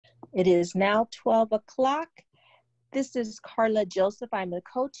It is now 12 o'clock. This is Carla Joseph. I'm the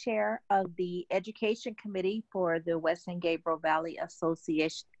co-chair of the Education Committee for the West San Gabriel Valley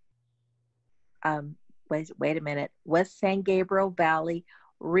Association. Wait a minute. West San Gabriel Valley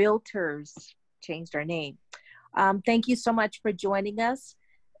Realtors changed our name. Thank you so much for joining us.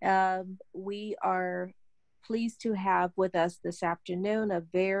 We are pleased to have with us this afternoon a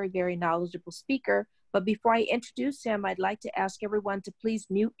very, very knowledgeable speaker. But before I introduce him, I'd like to ask everyone to please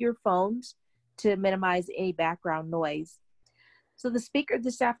mute your phones to minimize any background noise. So the speaker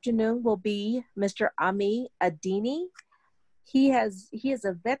this afternoon will be Mr. Adini. He is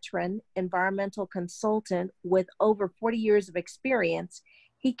a veteran environmental consultant with over 40 years of experience.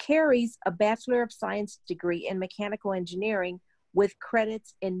 He carries a Bachelor of Science degree in mechanical engineering with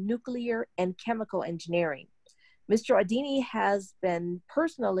credits in nuclear and chemical engineering. Mr. Adini has been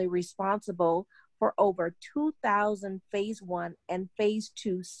personally responsible for over 2,000 Phase 1 and Phase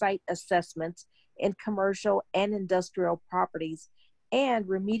 2 site assessments in commercial and industrial properties and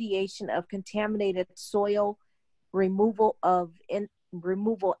remediation of contaminated soil, removal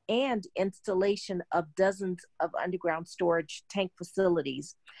and installation of dozens of underground storage tank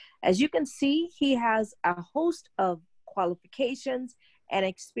facilities. As you can see, he has a host of qualifications and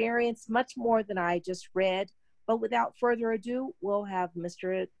experience, much more than I just read. But without further ado, we'll have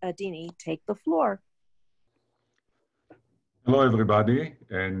Mr. Adini take the floor. Hello, everybody.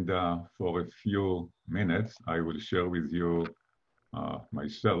 And for a few minutes, I will share with you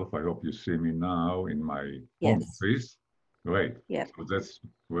myself. I hope you see me now in my home office. Great. Yes. So that's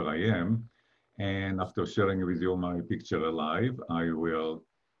where I am. And after sharing with you my picture alive, I will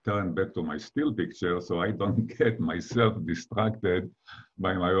turn back to my still picture so I don't get myself distracted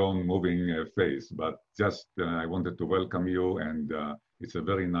by my own moving face. But just I wanted to welcome you, and it's a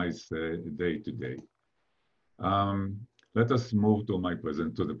very nice day today. Let us move to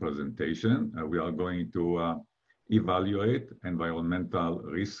the presentation. We are going to evaluate environmental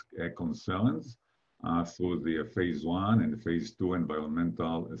risk concerns through the Phase 1 and Phase 2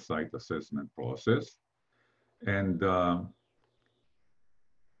 environmental site assessment process. And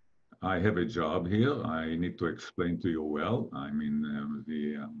I have a job here. I need to explain to you well. I mean,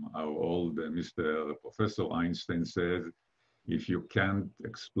 our old Mr. Professor Einstein says, if you can't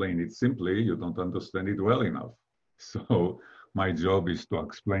explain it simply, you don't understand it well enough. So my job is to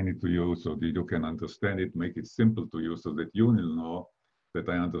explain it to you so that you can understand it, make it simple to you so that you will know that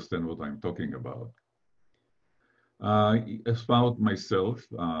I understand what I'm talking about. About myself,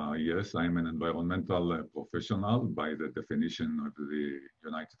 yes, I'm an environmental professional by the definition of the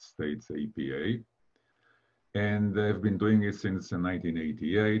United States APA. And I've been doing it since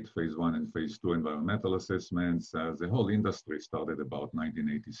 1988, Phase 1 and Phase 2 environmental assessments. The whole industry started about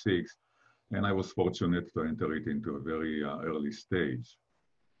 1986, and I was fortunate to enter it into a very early stage.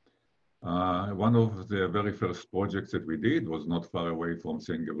 One of the very first projects that we did was not far away from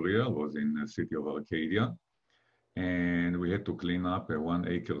San Gabriel, was in the city of Arcadia. And we had to clean up a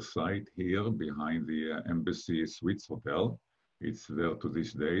 1-acre site here behind the Embassy Suites Hotel. It's there to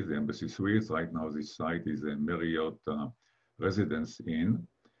this day, the Embassy Suites. Right now, this site is a Marriott Residence Inn.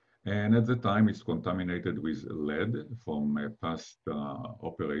 And at the time, it's contaminated with lead from past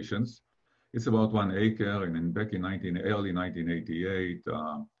operations. It's about 1 acre, and then back in early 1988,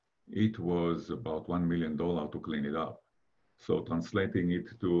 it was about $1 million to clean it up. So translating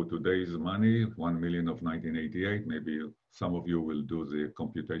it to today's money, 1 million of 1988, maybe some of you will do the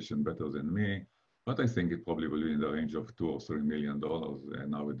computation better than me, but I think it probably will be in the range of $2 or $3 million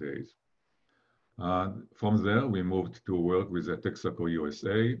nowadays. From there, we moved to work with Texaco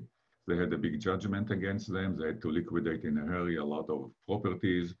USA. They had a big judgment against them. They had to liquidate in a hurry a lot of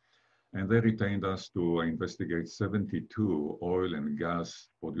properties, and they retained us to investigate 72 oil and gas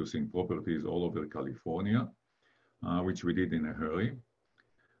producing properties all over California. Which we did in a hurry.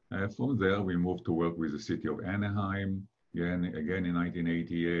 From there, we moved to work with the city of Anaheim. Again in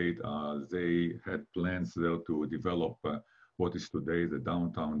 1988, they had plans there to develop what is today the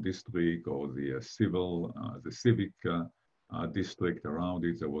downtown district or the civic district around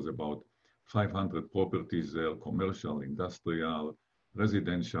it. There was about 500 properties there, commercial, industrial,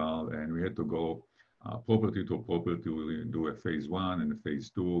 residential, and we had to go property to property to do a Phase 1 and a Phase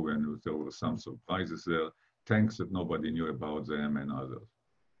 2, and there were some surprises there. Tanks that nobody knew about them and others.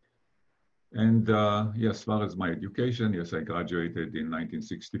 And yes, as far as my education, yes, I graduated in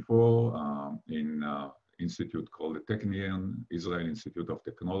 1964 in institute called the Technion, Israel Institute of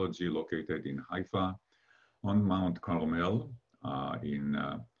Technology, located in Haifa on Mount Carmel.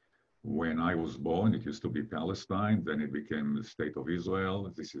 When I was born, it used to be Palestine, then it became the state of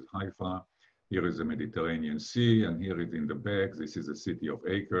Israel. This is Haifa. Here is the Mediterranean Sea, and here is in the back, this is the city of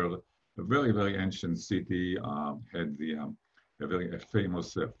Acre, a very, very ancient city, had a very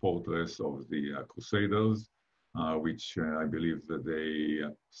famous fortress of the Crusaders, which I believe that they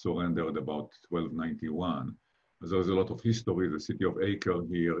surrendered about 1291. There's a lot of history. The city of Acre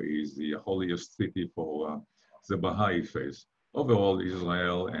here is the holiest city for the Baha'i faith. Overall,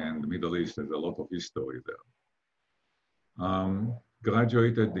 Israel and the Middle East has a lot of history there.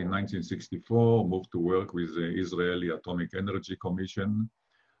 Graduated in 1964, moved to work with the Israeli Atomic Energy Commission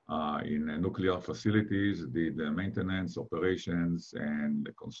in nuclear facilities, did maintenance, operations, and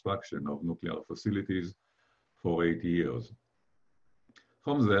the construction of nuclear facilities for 8 years.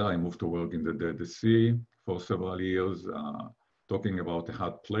 From there, I moved to work in the Dead Sea for several years, talking about a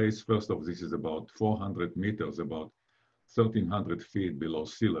hot place. First of this is about 400 meters, about 1,300 feet below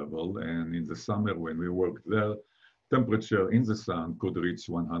sea level. And in the summer, when we worked there, temperature in the sun could reach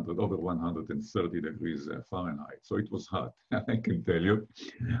over 130 degrees Fahrenheit. So it was hot, I can tell you.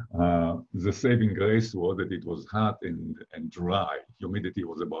 The saving grace was that it was hot and dry. Humidity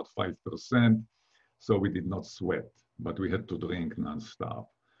was about 5%, so we did not sweat, but we had to drink nonstop.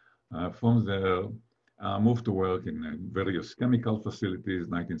 From there, moved to work in various chemical facilities,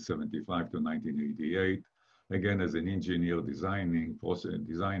 1975 to 1988. Again, as an engineer, designing,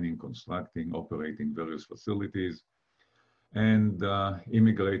 constructing, operating various facilities, and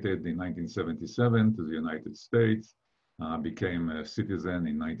immigrated in 1977 to the United States, became a citizen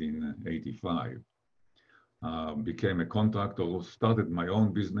in 1985. Became a contractor, started my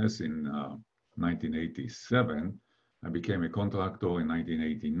own business in 1987. I became a contractor in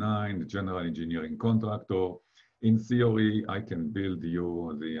 1989, the general engineering contractor. In theory, I can build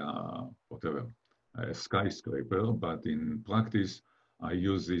you a skyscraper, but in practice, I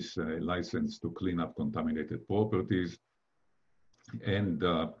use this license to clean up contaminated properties. And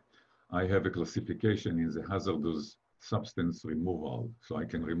I have a classification in the hazardous substance removal. So I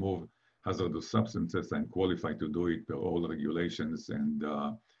can remove hazardous substances. I'm qualified to do it per all regulations and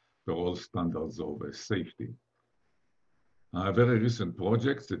per all standards of safety. Very recent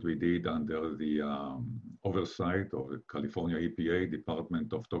projects that we did under the oversight of the California EPA,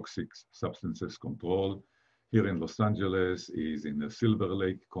 Department of Toxic Substances Control, here in Los Angeles is in the Silver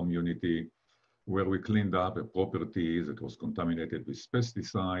Lake community, where we cleaned up a property that was contaminated with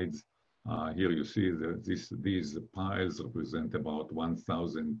pesticides. Here you see that these piles represent about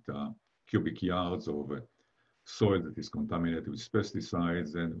 1,000 cubic yards of soil that is contaminated with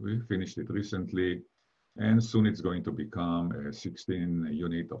pesticides, and we finished it recently. And soon it's going to become a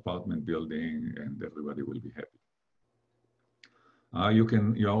 16-unit apartment building, and everybody will be happy.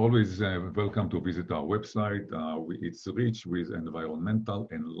 You are always welcome to visit our website. It's rich with environmental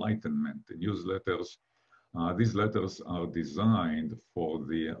enlightenment newsletters. These letters are designed for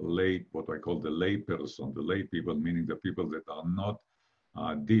the what I call the lay person, the lay people, meaning the people that are not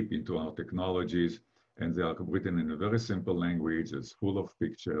deep into our technologies. And they are written in a very simple language. It's full of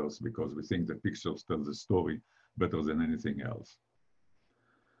pictures because we think that pictures tell the story better than anything else.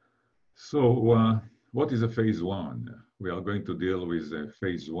 So what is a phase one? We are going to deal with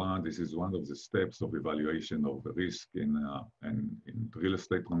phase one. This is one of the steps of evaluation of the risk in real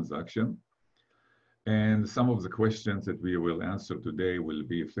estate transaction. And some of the questions that we will answer today will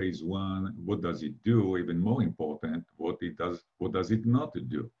be phase one. What does it do? Even more important, what does it not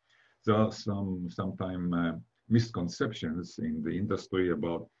do? There are sometimes misconceptions in the industry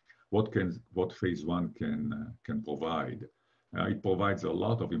about what phase one can provide. It provides a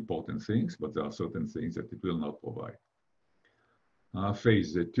lot of important things, but there are certain things that it will not provide.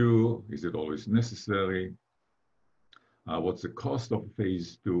 Phase two, is it always necessary? What's the cost of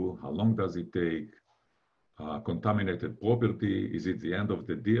phase two? How long does it take? Contaminated property, is it the end of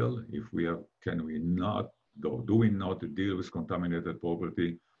the deal? If we have, do we not deal with contaminated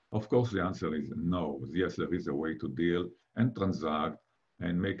property? Of course, the answer is no. Yes, there is a way to deal and transact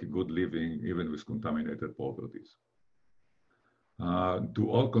and make a good living even with contaminated properties. Do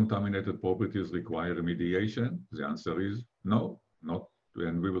all contaminated properties require remediation? The answer is no, not,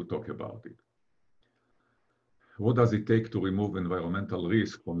 and we will talk about it. What does it take to remove environmental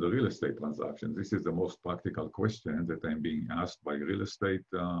risk from the real estate transaction? This is the most practical question that I'm being asked by real estate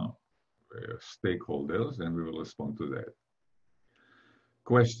stakeholders, and we will respond to that.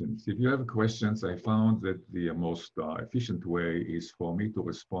 Questions. If you have questions, I found that the most efficient way is for me to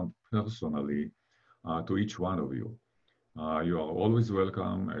respond personally to each one of you. You are always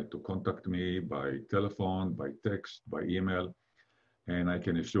welcome to contact me by telephone, by text, by email, and I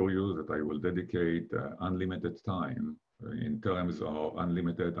can assure you that I will dedicate unlimited time in terms of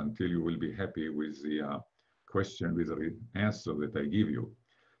unlimited until you will be happy with the question, with the answer that I give you.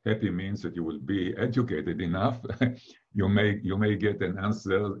 Happy means that you will be educated enough. You may get an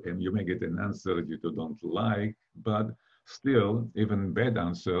answer, and you may get an answer that you don't like, but still, even bad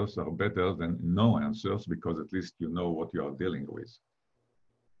answers are better than no answers because at least you know what you are dealing with.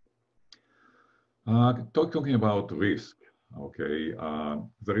 Talking about risk, okay,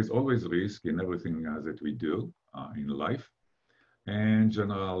 there is always risk in everything that we do in life. And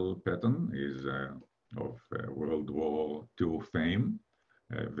General Patton is of World War II fame,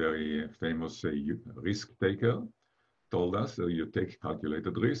 a very famous risk taker, told us you take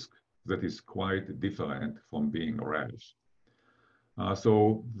calculated risk that is quite different from being rash.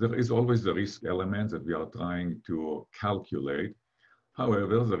 So there is always the risk element that we are trying to calculate.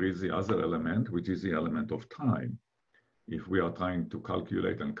 However, there is the other element, which is the element of time. If we are trying to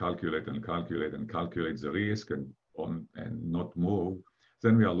calculate and calculate and calculate and calculate the risk and not move,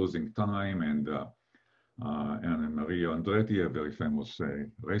 then we are losing time. And Maria Andretti, a very famous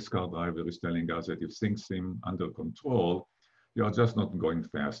race car driver, is telling us that if things seem under control, you are just not going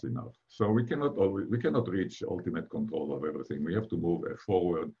fast enough. So we cannot reach ultimate control of everything. We have to move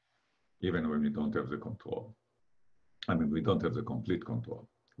forward even when we don't have the control. I mean, we don't have the complete control.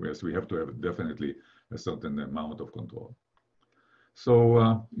 Whereas we have to have definitely a certain amount of control.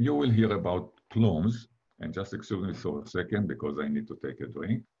 So you will hear about plumes, and just excuse me for a second because I need to take a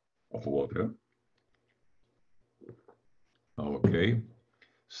drink of water. Okay,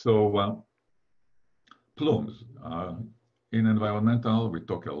 so plumes. In environmental, we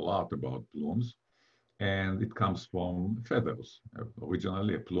talk a lot about plumes, and it comes from feathers.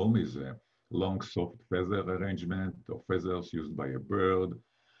 Originally, a plume is a long, soft feather arrangement of feathers used by a bird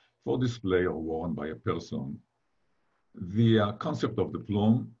for display or worn by a person. The concept of the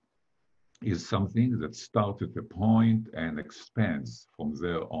plume is something that starts at a point and expands from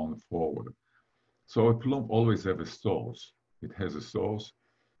there on forward. So a plume always has a source. It has a source,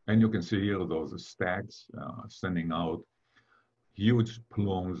 and you can see here those stacks sending out huge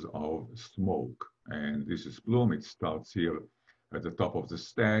plumes of smoke. And this is plume. It starts here at the top of the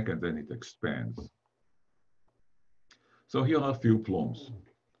stack, and then it expands. So here are a few plumes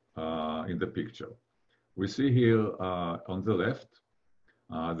in the picture. We see here on the left,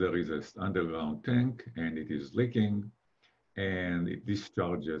 there is an underground tank, and it is leaking, and it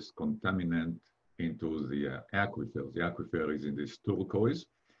discharges contaminant into the aquifer. The aquifer is in this turquoise,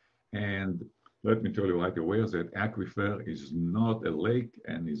 and let me tell you right away that aquifer is not a lake,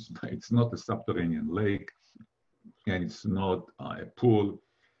 and it's not a subterranean lake, and it's not a pool.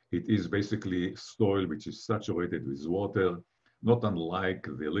 It is basically soil which is saturated with water, not unlike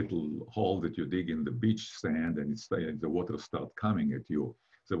the little hole that you dig in the beach sand and the water starts coming at you.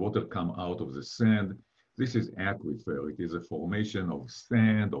 The water come out of the sand. This is aquifer. It is a formation of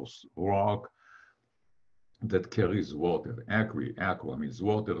sand or rock that carries water. Aqua means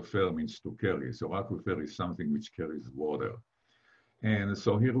water, fer means to carry. So aquifer is something which carries water. And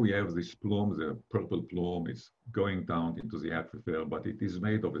so here we have this plume, the purple plume is going down into the aquifer, but it is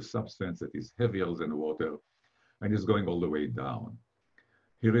made of a substance that is heavier than water and is going all the way down.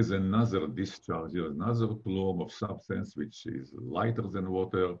 Here is another discharge, here another plume of substance which is lighter than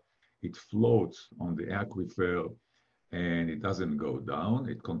water. It floats on the aquifer and it doesn't go down.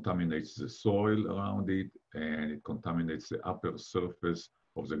 It contaminates the soil around it and it contaminates the upper surface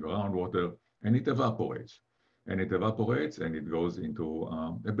of the groundwater and it evaporates. And it evaporates and it goes into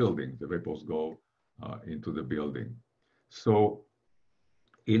a building. The vapors go into the building. So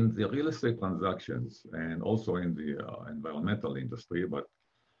in the real estate transactions and also in the environmental industry, but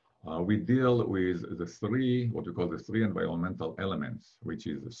we deal with the three, what we call the three environmental elements, which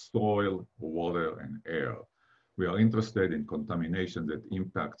is the soil, water, and air. We are interested in contamination that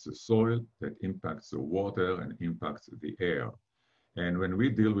impacts the soil, that impacts the water, and impacts the air. And when we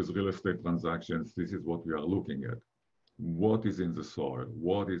deal with real estate transactions, this is what we are looking at. What is in the soil?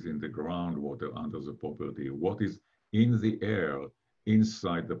 What is in the groundwater under the property? What is in the air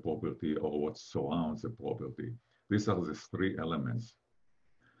inside the property or what surrounds the property? These are the three elements.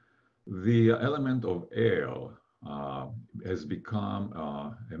 The element of air has become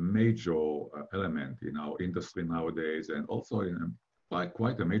a major element in our industry nowadays and also in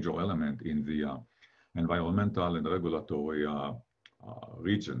quite a major element in the environmental and regulatory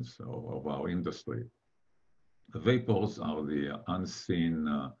regions of our industry. The vapors are the unseen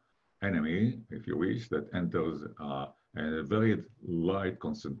enemy, if you wish, that enters and very light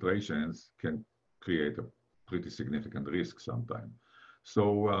concentrations can create a pretty significant risk sometimes.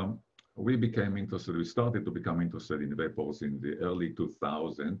 So we started to become interested in vapors in the early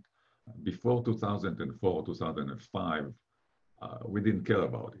 2000s. Before 2004, 2005, we didn't care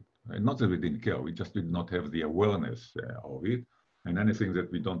about it. Not that we didn't care, we just did not have the awareness of it. And anything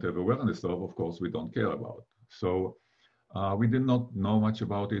that we don't have awareness of course, we don't care about. So we did not know much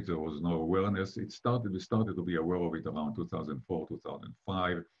about it. There was no awareness. We started to be aware of it around 2004,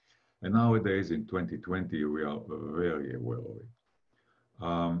 2005. And nowadays in 2020, we are very aware of it.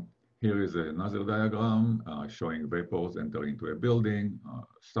 Here is another diagram showing vapors enter into a building,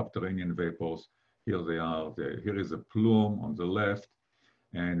 subterranean vapors. Here they are. Here is a plume on the left,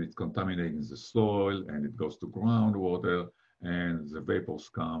 and it's contaminating the soil, and it goes to groundwater, and the vapors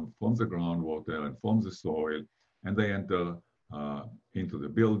come from the groundwater and from the soil, and they enter into the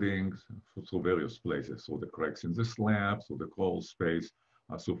buildings through various places, through the cracks in the slab, through the crawl space,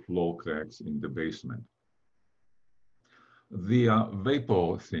 through floor cracks in the basement. The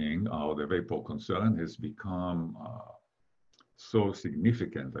vapor thing, or the vapor concern, has become so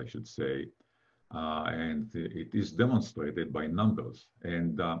significant, I should say, and it is demonstrated by numbers.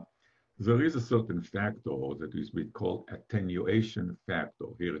 And there is a certain factor that is called attenuation factor.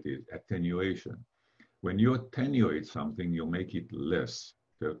 Here it is, attenuation. When you attenuate something, you make it less.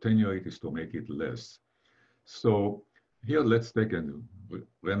 To attenuate is to make it less. So here, let's take a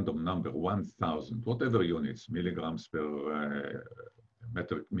random number, 1,000, whatever units, milligrams per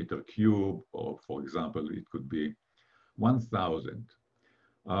meter cube, or for example, it could be 1,000.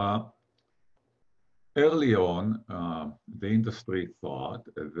 Early on, the industry thought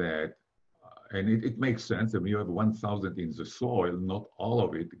that, and it makes sense, if you have 1,000 in the soil, not all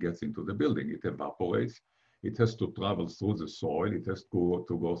of it gets into the building. It evaporates. It has to travel through the soil. It has to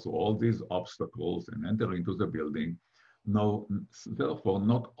go through all these obstacles and enter into the building. No, therefore,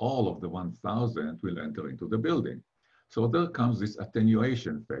 not all of the 1,000 will enter into the building. So there comes this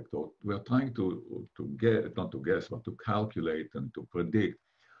attenuation factor. We're trying to get, not to guess, but to calculate and to predict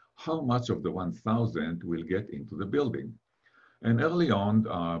how much of the 1,000 will get into the building. And early on,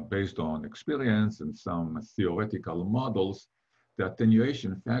 based on experience and some theoretical models, the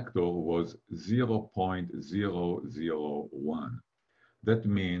attenuation factor was 0.001. That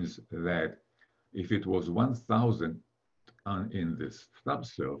means that if it was 1,000 in this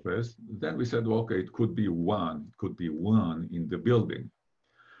subsurface, then we said, well, okay, it could be one in the building.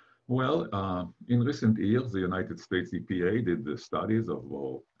 Well, in recent years, the United States EPA did the studies of,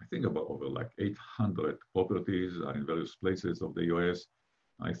 I think about over like 800 properties in various places of the US,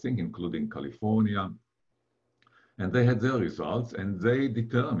 I think including California. And they had their results, and they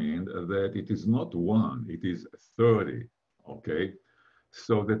determined that it is not one, it is 30, okay?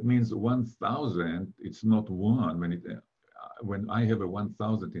 So that means 1,000, it's not one. When I have a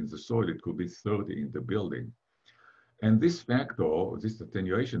 1,000 in the soil, it could be 30 in the building. And this factor, this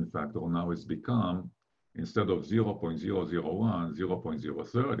attenuation factor now has become, instead of 0.001,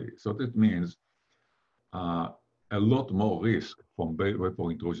 0.030. So that means a lot more risk from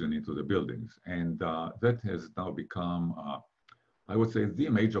vapor intrusion into the buildings. And that has now become, I would say, the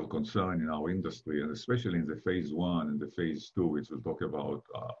major concern in our industry, and especially in the phase 1 and the phase 2, which we'll talk about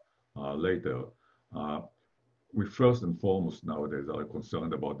later. We first and foremost nowadays are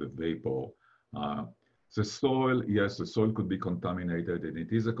concerned about the vapor. The soil, yes, the soil could be contaminated, and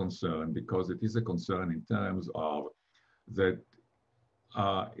it is a concern because it is a concern in terms of that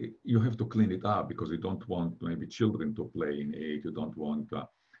you have to clean it up because you don't want maybe children to play in it, you don't want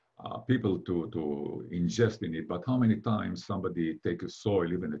people to ingest in it, but how many times somebody takes a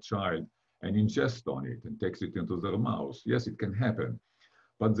soil, even a child, and ingests on it and takes it into their mouth? Yes, it can happen,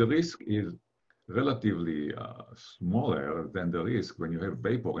 but the risk is relatively smaller than the risk when you have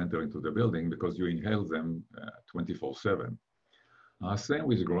vapor enter into the building because you inhale them 24/7. Same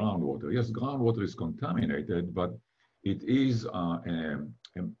with groundwater. Yes, groundwater is contaminated, but it is an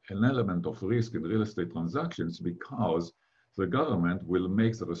element of risk in real estate transactions because the government will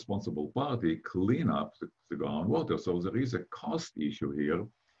make the responsible party clean up the groundwater. So there is a cost issue here.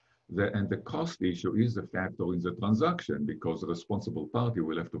 And the cost issue is a factor in the transaction because the responsible party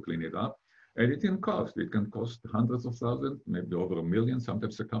will have to clean it up. And it can cost. It can cost hundreds of thousands, maybe over $1 million,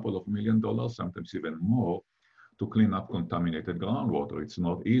 sometimes a couple of $1 million, sometimes even more, to clean up contaminated groundwater. It's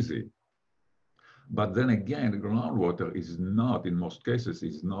not easy. But then again, groundwater is not, in most cases,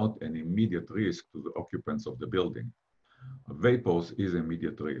 is not an immediate risk to the occupants of the building. Vapors is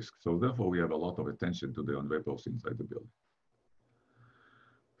immediate risk. So therefore, we have a lot of attention today on vapors inside the building.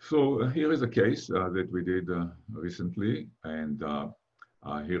 So here is a case that we did recently, and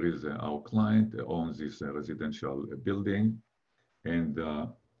here is our client owns this residential building, and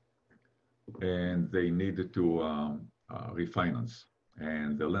they needed to refinance.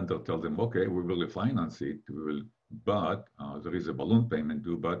 And the lender tells them, okay, we will refinance it, but there is a balloon payment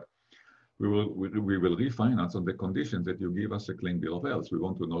due, but we will refinance on the condition that you give us a clean bill of health. We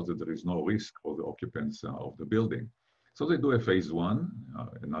want to know that there is no risk for the occupants of the building. So they do a phase one,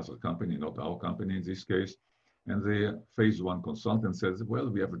 another company, not our company in this case. And the phase one consultant says, well,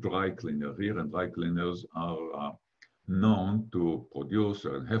 we have a dry cleaner here, and dry cleaners are known to produce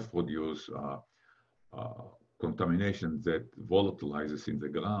and have produced uh, contamination that volatilizes in the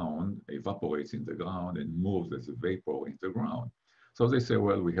ground, evaporates in the ground, and moves as a vapor in the ground. So they say,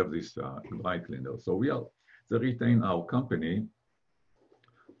 well, we have this dry cleaner. So they retain our company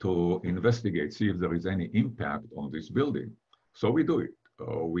to investigate, see if there is any impact on this building. So we do it.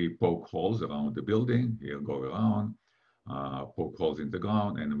 We poke holes around the building, here go around, poke holes in the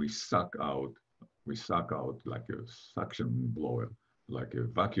ground, and we suck out like a suction blower, like a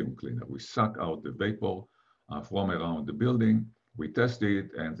vacuum cleaner. We suck out the vapor from around the building. We test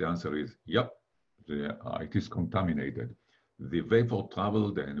it, and the answer is, yep, it is contaminated. The vapor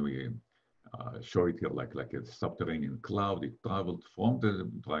traveled, and we show it here like a subterranean cloud. It traveled from the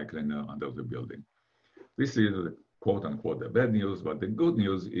dry cleaner under the building. This is quote unquote the bad news, but the good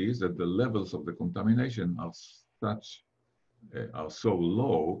news is that the levels of the contamination are so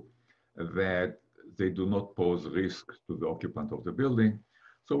low that they do not pose risk to the occupant of the building.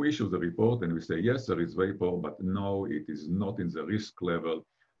 So we issue the report and we say, yes, there is vapor, but no, it is not in the risk level.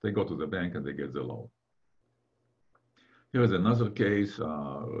 They go to the bank and they get the loan. Here is another case.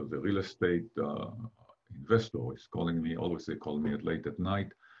 The real estate investor is calling me, always they call me late at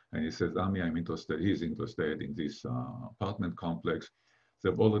night, and he says, Ami, he's interested in this apartment complex.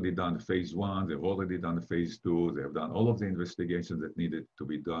 They've already done phase one, they've already done phase two, they've done all of the investigations that needed to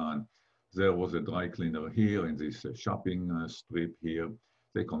be done. There was a dry cleaner here in this shopping strip here.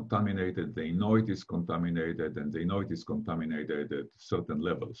 They contaminated, they know it is contaminated, and they know it is contaminated at certain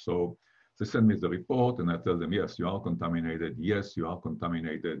levels. So they send me the report and I tell them, yes, you are contaminated. Yes, you are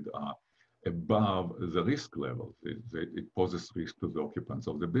contaminated above the risk level. It poses risk to the occupants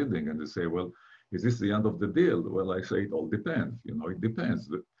of the building. And they say, well, is this the end of the deal? Well, I say it all depends. It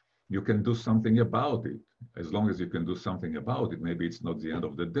depends. You can do something about it. As long as you can do something about it, maybe it's not the end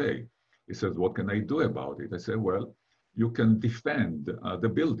of the day. He says, what can I do about it? I say, well, you can defend the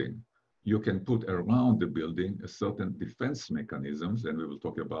building. You can put around the building a certain defense mechanisms, and we will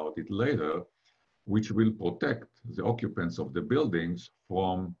talk about it later, which will protect the occupants of the buildings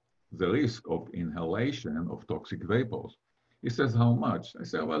from the risk of inhalation of toxic vapors. He says, how much? I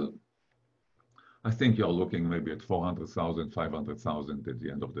say, well, I think you're looking maybe at 400,000, 500,000 at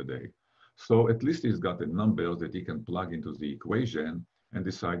the end of the day. So at least he's got a number that he can plug into the equation and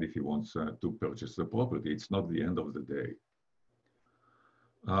decide if he wants to purchase the property. It's not the end of the day.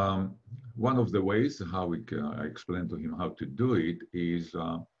 One of the ways how I explained to him how to do it is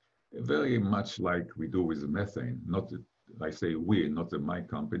very much like we do with methane. Not, I say we, not my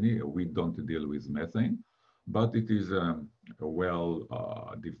company. We don't deal with methane, but it is a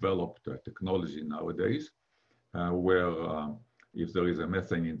well-developed technology nowadays where if there is a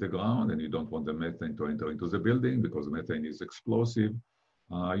methane in the ground and you don't want the methane to enter into the building because methane is explosive,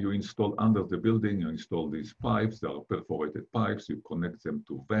 you install under the building, you install these pipes, they are perforated pipes, you connect them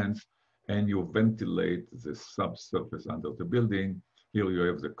to vents, and you ventilate the subsurface under the building. Here you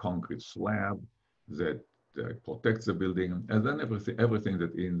have the concrete slab that protects the building, and then everything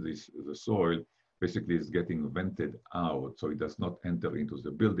that in the soil basically is getting vented out, so it does not enter into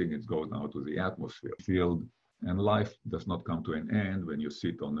the building, it goes out to the atmosphere field, and life does not come to an end when you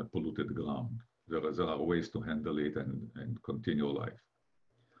sit on a polluted ground. There are ways to handle it and continue life.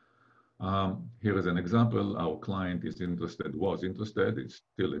 Here is an example. Our client was interested, is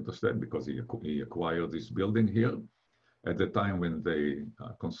still interested because he acquired this building here. At the time when they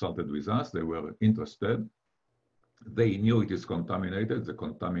consulted with us, they were interested. They knew it is contaminated. The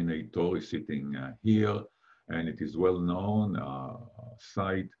contaminator is sitting here, and it is well-known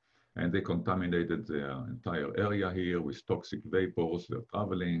site, and they contaminated the entire area here with toxic vapors. They're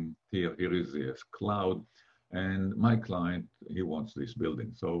traveling here. Here is the cloud. And my client, he wants this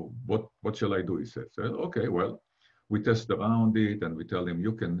building. So what shall I do? He said, okay, well, we test around it and we tell him,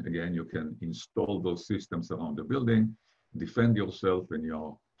 you can install those systems around the building, defend yourself and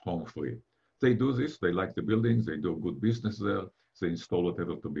you're home free. They do this, they like the buildings, they do good business there, they install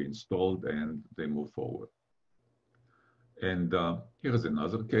whatever to be installed and they move forward. And here is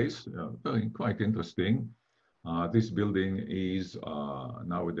another case, quite interesting. This building is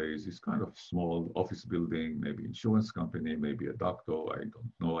nowadays is kind of small office building, maybe insurance company, maybe a doctor, I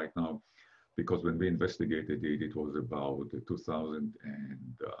don't know right now, because when we investigated it, it was about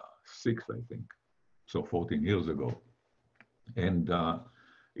 2006, I think, so 14 years ago. And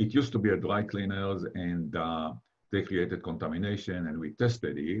it used to be a dry cleaners and they created contamination and we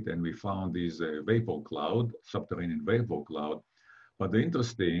tested it and we found this vapor cloud, subterranean vapor cloud. But the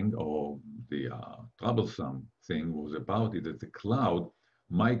interesting or the troublesome thing was about it that the cloud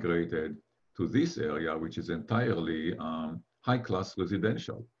migrated to this area, which is entirely high-class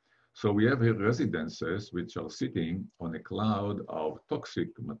residential. So we have here residences which are sitting on a cloud of toxic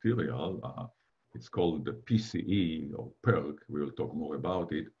material. It's called the PCE or PERC. We will talk more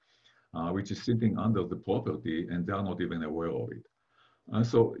about it, which is sitting under the property and they are not even aware of it.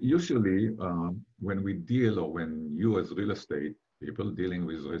 So usually when we deal or when you as real estate people dealing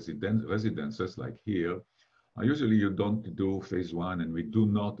with residences like here, usually you don't do phase one and we do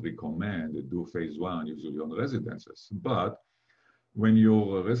not recommend do phase one usually on residences. But when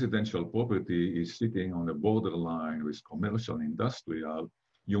your residential property is sitting on a borderline with commercial and industrial,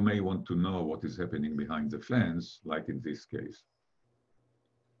 you may want to know what is happening behind the fence, like in this case.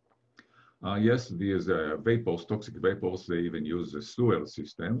 Yes, these vapors, toxic vapors, they even use the sewer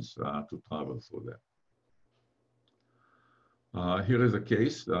systems to travel through them. Here is a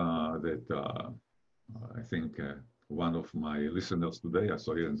case that I think one of my listeners today, I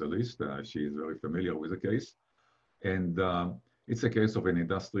saw here in the list, she is very familiar with the case. And it's a case of an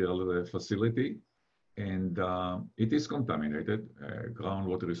industrial facility, and it is contaminated.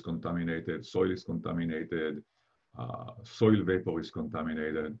 Groundwater is contaminated, soil is contaminated, soil vapor is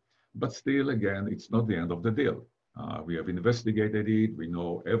contaminated. But still, again, it's not the end of the deal. We have investigated it. We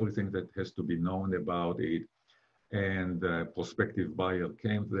know everything that has to be known about it. And the prospective buyer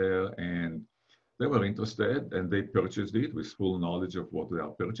came there and they were interested and they purchased it with full knowledge of what they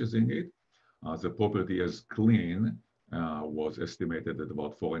are purchasing it. The property as clean was estimated at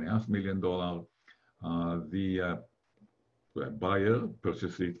about $4.5 million. The buyer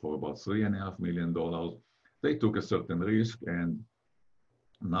purchased it for about $3.5 million. They took a certain risk and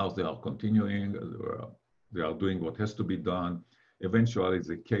now they are continuing, they are doing what has to be done. Eventually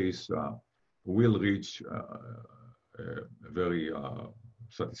the case will reach a very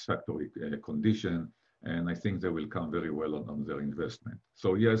satisfactory condition, and I think they will come very well on their investment.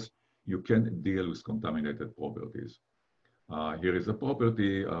 So yes, you can deal with contaminated properties. Here is a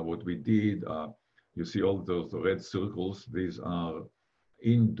property, what we did, you see all those red circles, these are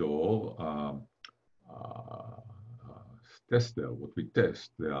indoor tester, what we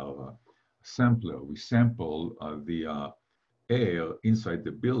test, they are sampler. We sample the air inside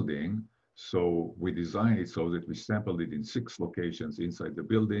the building. So we designed it so that we sampled it in 6 locations inside the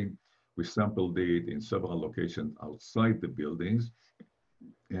building. We sampled it in several locations outside the buildings.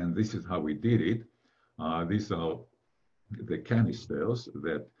 And this is how we did it. These are the canisters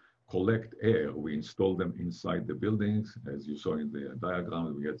that collect air. We installed them inside the buildings. As you saw in the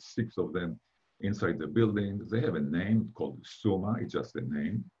diagram, we had 6 of them inside the building. They have a name called SUMA, it's just a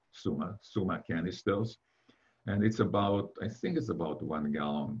name, SUMA canisters. And it's about, I think it's about 1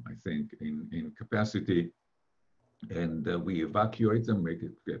 gallon, I think, in capacity. And we evacuate them, make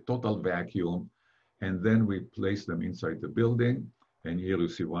it a total vacuum, and then we place them inside the building. And here you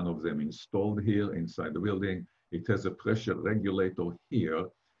see one of them installed here inside the building. It has a pressure regulator here,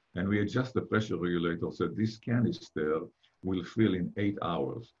 and we adjust the pressure regulator so this canister will fill in 8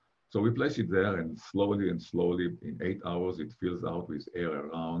 hours. So we place it there and slowly in 8 hours, it fills out with air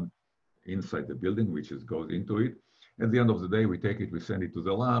around inside the building, which goes into it. At the end of the day, we take it, we send it to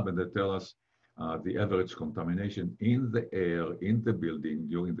the lab, and they tell us the average contamination in the air in the building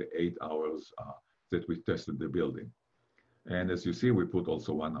during the 8 hours that we tested the building. And as you see, we put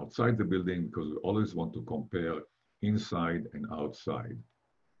also one outside the building because we always want to compare inside and outside.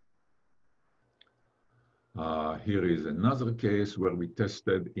 Here is another case where we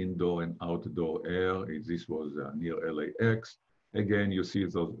tested indoor and outdoor air. This was near LAX. Again, you see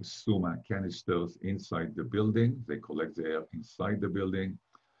those SUMA canisters inside the building. They collect the air inside the building.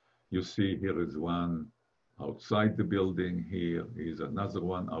 You see here is one outside the building. Here is another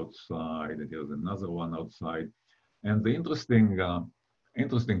one outside, and here's another one outside. And the interesting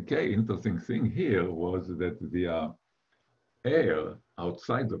thing here was that the air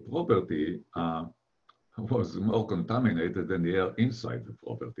outside the property was more contaminated than the air inside the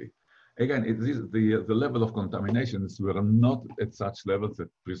property. Again, the level of contaminations were not at such levels that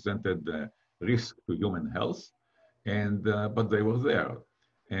presented risk to human health, and but they were there.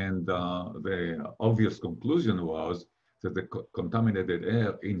 And the obvious conclusion was that the contaminated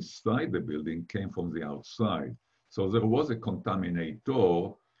air inside the building came from the outside. So there was a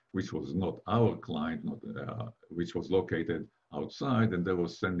contaminator, which was not our client, which was located outside, and they were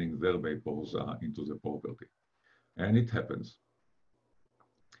sending their vapors into the property. And it happens.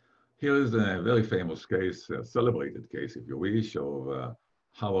 Here is a very famous case, a celebrated case, if you wish, of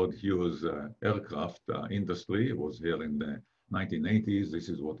Howard Hughes aircraft industry. It was here in the 1980s. This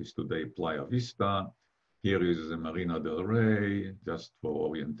is what is today Playa Vista. Here is Marina del Rey, just for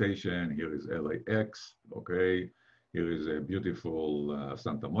orientation. Here is LAX, okay. Here is a beautiful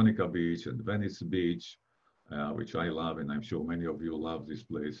Santa Monica Beach and Venice Beach, which I love, and I'm sure many of you love this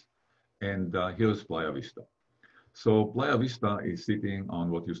place. And here's Playa Vista. So Playa Vista is sitting on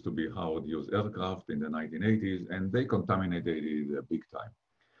what used to be Howard Hughes aircraft in the 1980s, and they contaminated it big time.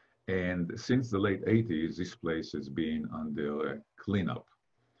 And since the late 80s, this place has been under cleanup.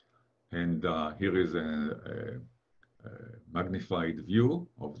 And here is a magnified view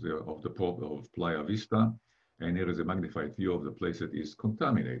of the port of Playa Vista, and here is a magnified view of the place that is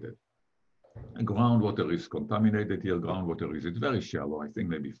contaminated. And groundwater is contaminated here. Groundwater is very shallow. I think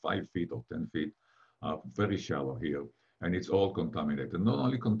maybe 5 feet or 10 feet, very shallow here, and it's all contaminated. Not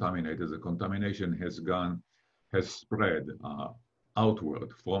only contaminated, the contamination has spread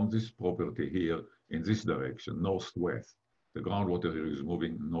outward from this property here in this direction, northwest. The groundwater here is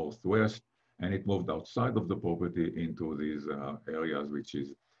moving northwest, and it moved outside of the property into these areas, which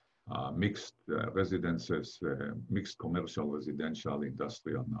is mixed residences, mixed commercial, residential,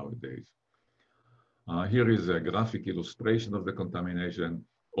 industrial nowadays. Here is a graphic illustration of the contamination.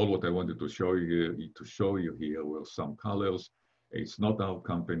 All what I wanted to show you here were some colors. It's not our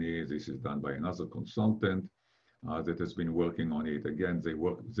company. This is done by another consultant that has been working on it. Again,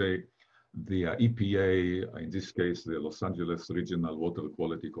 the EPA, in this case, the Los Angeles Regional Water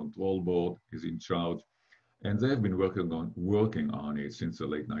Quality Control Board is in charge, and they've been working on it since the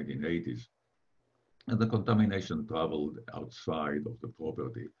late 1980s. And the contamination traveled outside of the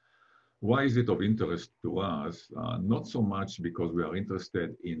property. Why is it of interest to us? Not so much because we are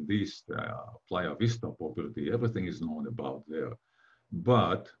interested in this Playa Vista property. Everything is known about there.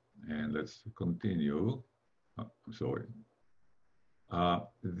 But, and let's continue. Sorry.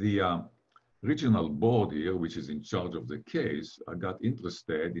 The regional board here, which is in charge of the case, got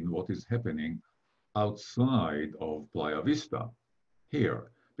interested in what is happening outside of Playa Vista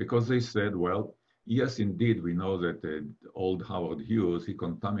here, because they said, well, yes, indeed, we know that old Howard Hughes, he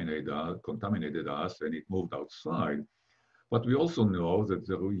contaminated us and it moved outside. But we also know that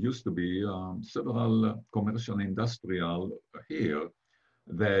there used to be several commercial and industrial here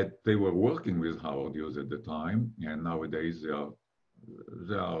that they were working with Howard Hughes at the time, and nowadays they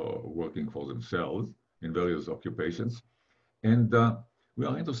are working for themselves in various occupations. And we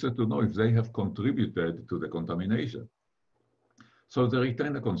are interested to know if they have contributed to the contamination. So they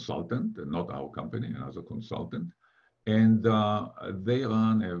retained a consultant, not our company, another consultant, and they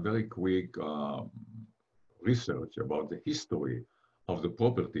ran a very quick research about the history of the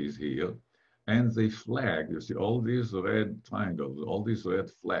properties here, and they flagged, you see, all these red triangles, all these red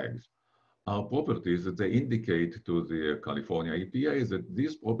flags are properties that they indicate to the California EPA that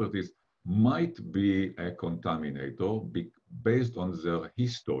these properties might be a contaminator based on their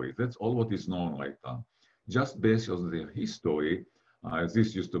history. That's all what is known right now. Just based on their history,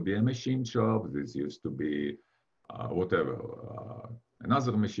 this used to be a machine shop, this used to be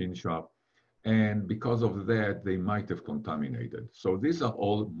another machine shop. And because of that, they might have contaminated. So these are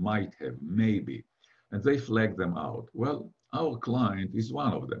all might have, maybe, and they flag them out. Well, our client is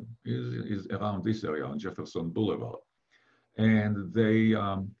one of them, is around this area on Jefferson Boulevard. And they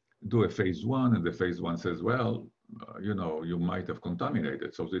do a phase one, and the phase one says, well, you might have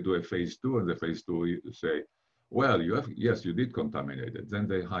contaminated. So they do a phase two, and the phase two say, well, yes, you did contaminate it. Then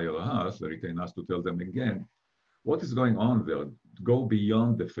they hire us, they retain us to tell them again, what is going on there? Go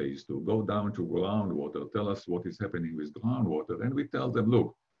beyond the phase two, go down to groundwater, tell us what is happening with groundwater. And we tell them,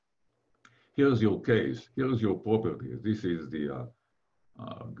 look, here's your case, here's your property. This is the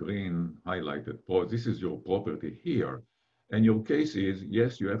green highlighted part. This is your property here. And your case is,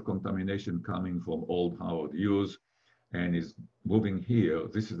 yes, you have contamination coming from old Howard Hughes and is moving here.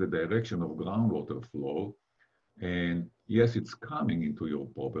 This is the direction of groundwater flow. And yes, it's coming into your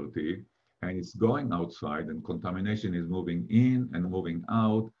property and it's going outside, and contamination is moving in and moving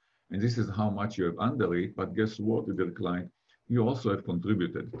out. And this is how much you have under it. But guess what, dear client? You also have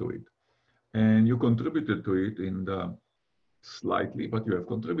contributed to it. And you contributed to it in the slightly, but you have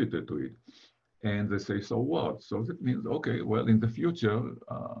contributed to it. And they say, so what? So that means, okay, well, in the future,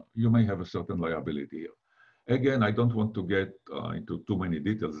 you may have a certain liability here. Again, I don't want to get into too many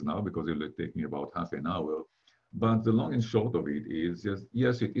details now because it will take me about half an hour. But the long and short of it is,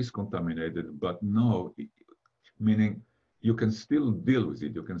 yes, it is contaminated, but no, meaning you can still deal with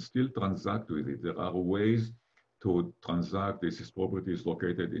it. You can still transact with it. There are ways to transact. This property is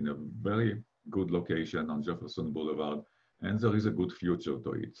located in a very good location on Jefferson Boulevard, and there is a good future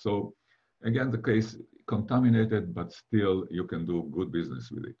to it. So again, the case contaminated, but still you can do good business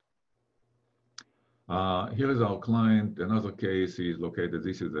with it. Here is our client. Another case is located.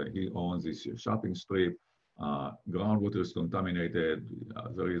 He owns this shopping strip. Groundwater is contaminated.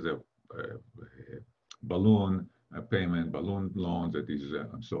 There is a balloon payment, balloon loan that is,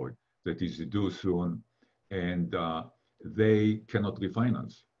 I'm sorry, that is due soon, and they cannot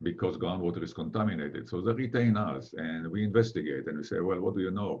refinance because groundwater is contaminated. So they retain us, and we investigate, and we say, well, what do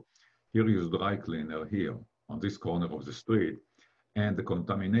you know? Here is dry cleaner here on this corner of the street, and the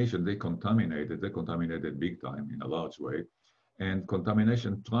contamination, they contaminated big time in a large way, and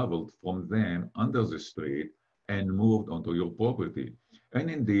contamination traveled from them under the street and moved onto your property. And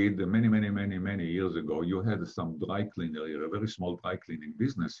indeed, many years ago, you had some dry cleaner here, a very small dry cleaning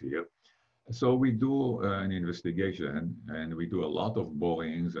business here. So we do an investigation, and we do a lot of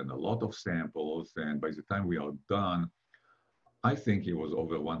borings and a lot of samples. And by the time we are done, I think it was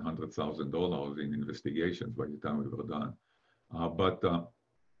over $100,000 in investigations by the time we were done. But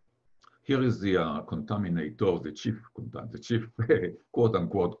here is the contaminator, the chief quote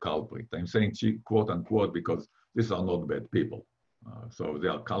unquote culprit. I'm saying chief, quote unquote because these are not bad people. So they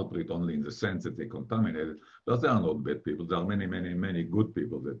are culprit only in the sense that they contaminated, but they are not bad people. There are many good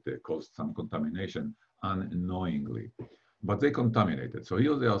people that caused some contamination unknowingly, but they contaminated. So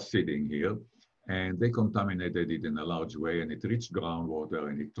here they are sitting here, and they contaminated it in a large way, and it reached groundwater,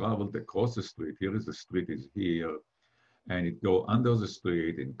 and it traveled across the street. Here is the street is here, and it go under the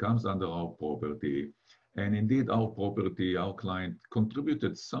street and comes under our property. And indeed, our property, our client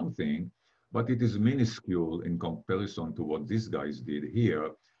contributed something, but it is minuscule in comparison to what these guys did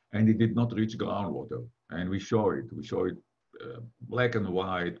here. And it did not reach groundwater. And we show it. We show it black and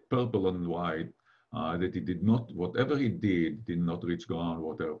white, purple and white, that it did not, whatever he did not reach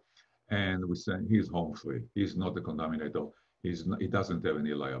groundwater. And we say he's home free. He's not a contaminator. He doesn't have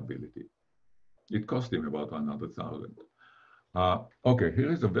any liability. It cost him about 100,000. Okay,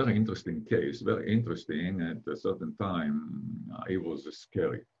 here is a very interesting case, very interesting. At a certain time, it was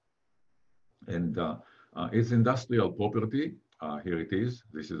scary. And it's industrial property. Here it is.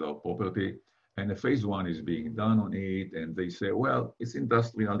 This is our property. And a phase one is being done on it. And they say, well, it's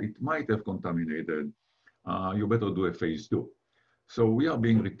industrial. It might have contaminated. You better do a phase two. So we are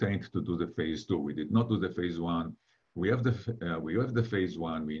being retained to do the phase two. We did not do the phase one. We have the phase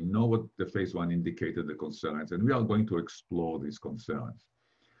one. We know what the phase one indicated the concerns, and we are going to explore these concerns.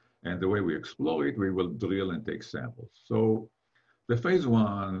 And the way we explore it, we will drill and take samples. So the phase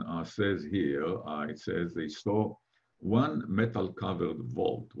one says here, it says they saw one metal covered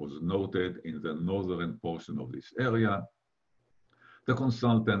vault was noted in the northern portion of this area. The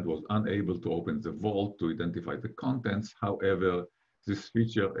consultant was unable to open the vault to identify the contents. However, this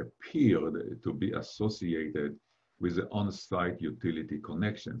feature appeared to be associated with the on-site utility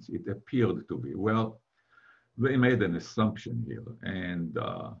connections. It appeared to be. Well, they made an assumption here, and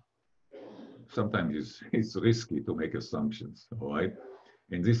sometimes it's risky to make assumptions, all right?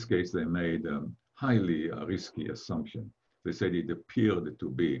 In this case, they made a highly risky assumption. They said it appeared to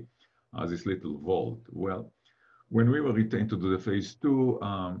be this little vault. Well, when we were retained to do the phase two,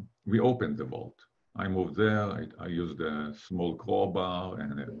 we opened the vault. I moved there, I used a small crowbar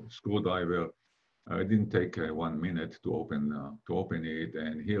and a screwdriver. It didn't take 1 minute to open it.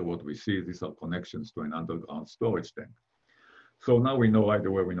 And here what we see, these are connections to an underground storage tank. So now we know right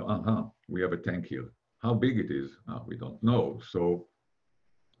away, we know, we have a tank here. How big it is, we don't know. So,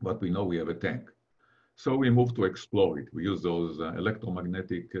 but we know we have a tank. So we move to explore it. We use those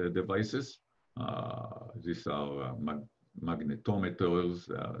electromagnetic devices. These are magnetometers.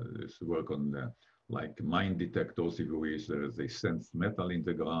 This work on like mine detectors, if you wish. They sense metal in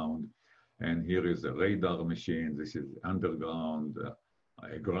the ground. And here is a radar machine. This is underground,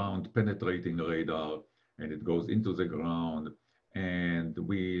 a ground penetrating radar, and it goes into the ground. And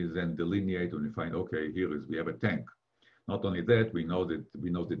we then delineate and we find, okay, we have a tank. Not only that, we know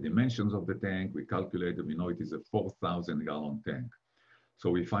the dimensions of the tank. We calculated, we know it is a 4,000 gallon tank. So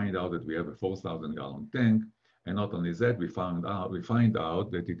we find out that we have a 4,000 gallon tank. And not only that, we find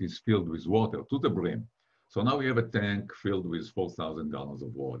out that it is filled with water to the brim. So now we have a tank filled with 4,000 gallons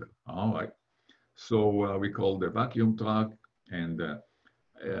of water. All right. So we call the vacuum truck, and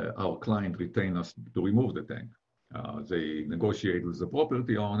our client retained us to remove the tank. They negotiate with the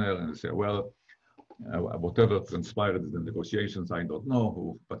property owner and say, well, whatever transpired in the negotiations, I don't know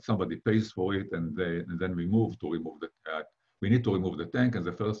who, but somebody pays for it, and then we move to remove the tank. We need to remove the tank, and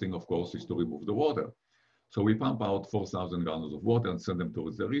the first thing, of course, is to remove the water. So we pump out 4,000 gallons of water and send them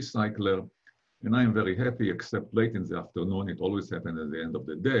to the recycler. And I'm very happy, except late in the afternoon, it always happens at the end of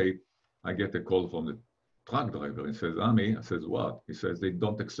the day, I get a call from the truck driver. He says, Ami, I says, what? He says, they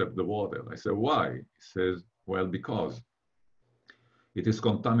don't accept the water. I said, why? He says, well, because it is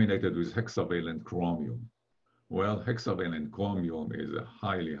contaminated with hexavalent chromium. Well, hexavalent chromium is a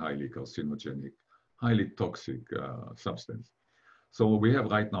highly carcinogenic, highly toxic substance. So we have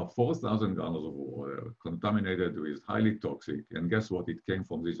right now 4,000 gallons of water contaminated with highly toxic, and guess what? It came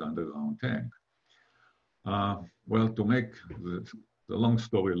from this underground tank. Well, to make the long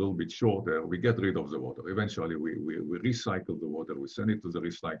story a little bit shorter, we get rid of the water. Eventually, we recycle the water, we send it to the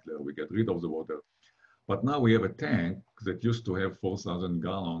recycler, we get rid of the water. But now we have a tank that used to have 4,000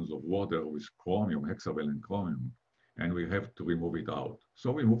 gallons of water with chromium, hexavalent chromium, and we have to remove it out.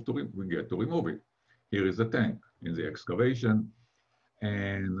 So we get to remove it. Here is the tank in the excavation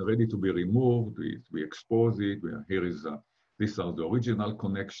and ready to be removed. We expose it. These are the original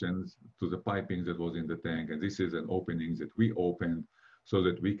connections to the piping that was in the tank. And this is an opening that we opened so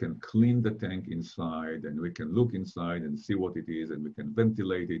that we can clean the tank inside and we can look inside and see what it is and we can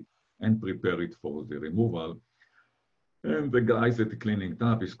ventilate it and prepare it for the removal. And the guys that are cleaning it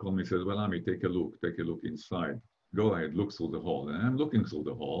up is called me and says, well, Ami, take a look inside. Go ahead, look through the hole. And I'm looking through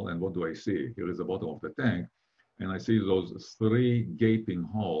the hole and what do I see? Here is the bottom of the tank. And I see those 3 gaping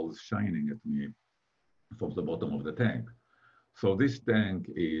holes shining at me from the bottom of the tank. So this tank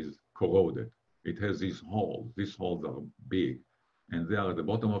is corroded. It has these holes. These holes are big. And they are at the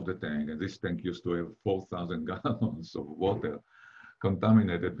bottom of the tank. And this tank used to have 4,000 gallons of water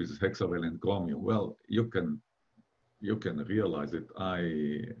contaminated with hexavalent chromium. Well, you can realize that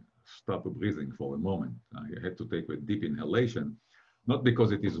I stopped breathing for a moment. I had to take a deep inhalation, not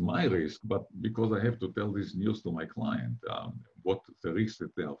because it is my risk, but because I have to tell this news to my client, what the risks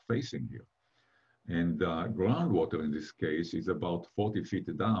that they are facing here. And groundwater in this case is about 40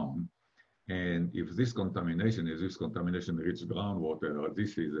 feet down. And if this contamination reaches groundwater,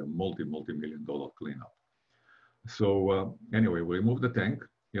 this is a multi-million dollar cleanup. So anyway, we remove the tank.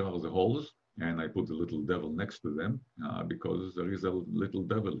 Here are the holes. And I put the little devil next to them because there is a little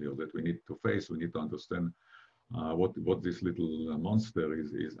devil here that we need to face. We need to understand what this little monster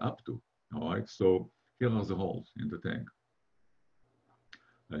is up to. All right, so here are the holes in the tank.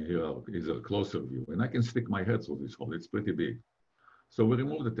 Here is a closer view, and I can stick my head through this hole. It's pretty big. So we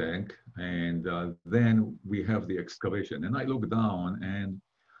remove the tank, and then we have the excavation. And I look down, and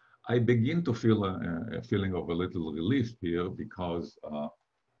I begin to feel a feeling of a little relief here because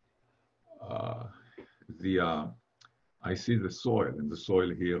I see the soil, and the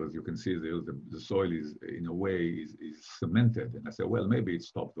soil here, as you can see, the soil is, in a way, is cemented. And I say, well, maybe it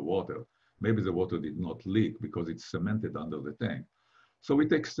stopped the water. Maybe the water did not leak because it's cemented under the tank. So we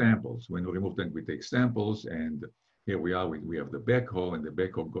take samples. When we remove tank, we take samples, and here we are. We have the backhoe, and the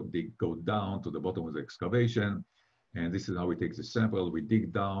backhoe go down to the bottom of the excavation, and this is how we take the sample. We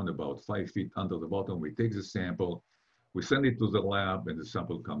dig down about 5 feet under the bottom. We take the sample, we send it to the lab, and the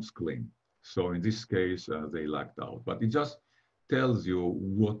sample comes clean. So in this case, they lacked out. But it just tells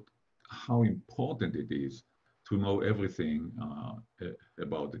you how important it is to know everything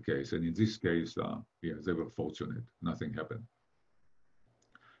about the case. And in this case, yeah, they were fortunate. Nothing happened.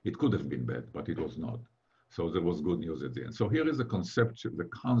 It could have been bad, but it was not. So there was good news at the end. So here is the concept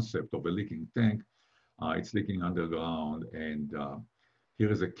of a leaking tank. It's leaking underground. And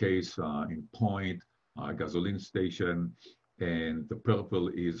here is a case in Point, gasoline station. And the purple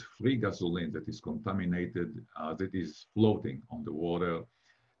is free gasoline that is contaminated, that is floating on the water.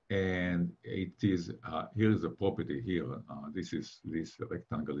 And it is, here is a property here. This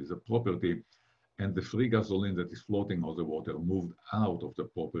rectangle is a property. And the free gasoline that is floating on the water moved out of the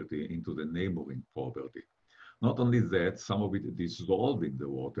property into the neighboring property. Not only that, some of it dissolved in the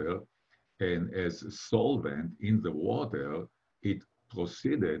water. And as solvent in the water, it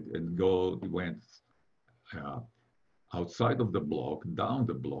proceeded and went outside of the block, down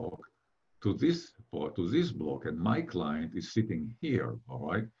the block, to this block, and my client is sitting here, all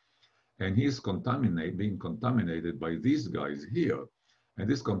right? And he's being contaminated by these guys here. And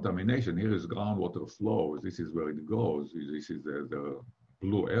this contamination, here is groundwater flows, this is where it goes, this is the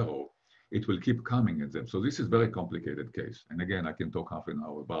blue arrow, it will keep coming at them. So this is a very complicated case. And again, I can talk half an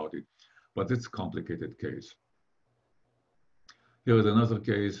hour about it, but it's a complicated case. Here is another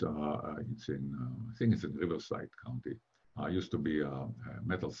case. It's in, I think it's in Riverside County. Used to be a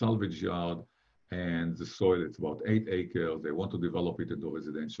metal salvage yard, and the soil, it's about 8 acres. They want to develop it into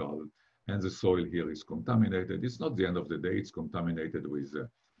residential, and the soil here is contaminated. It's not the end of the day. It's contaminated with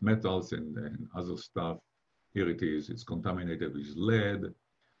metals and other stuff. Here it is. It's contaminated with lead.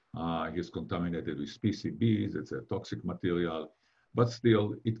 It's contaminated with PCBs. It's a toxic material, but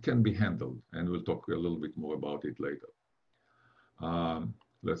still, it can be handled, and we'll talk a little bit more about it later.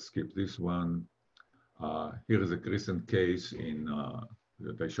 Let's skip this one. Here is a recent case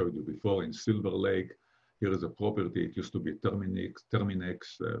that I showed you before in Silver Lake. Here is a property. It used to be Terminex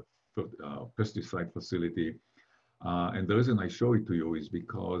pesticide facility. And the reason I show it to you is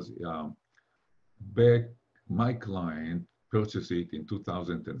because back, my client purchased it in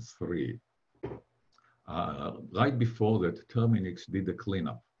 2003. Right before that, Terminix did a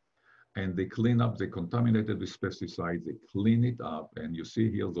cleanup. And they clean up, they contaminated with pesticides, they clean it up, and you see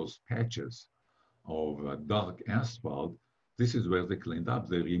here those patches of dark asphalt. This is where they cleaned up.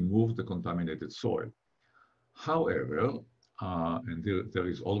 They removed the contaminated soil. However, and there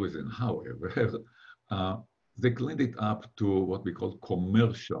is always an however, uh, they cleaned it up to what we call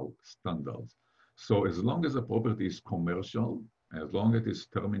commercial standards. So as long as the property is commercial, as long as it is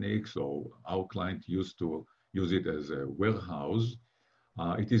Terminix or our client used to use it as a warehouse,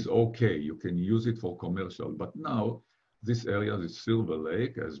 it is okay. You can use it for commercial. But now this area, this Silver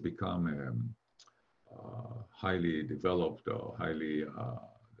Lake, has become highly developed or highly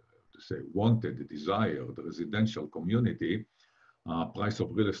to say wanted, desired residential community. Price of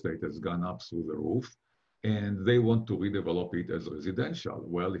real estate has gone up through the roof, and they want to redevelop it as residential.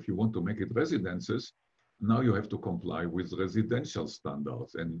 Well, if you want to make it residences, now you have to comply with residential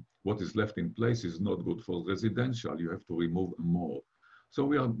standards, and what is left in place is not good for residential. You have to remove more. So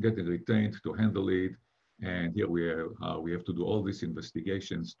we are getting retained to handle it, and here we have to do all these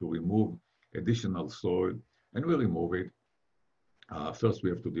investigations to remove additional soil, and we remove it. First, we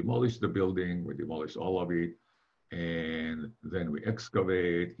have to demolish the building. We demolish all of it, and then we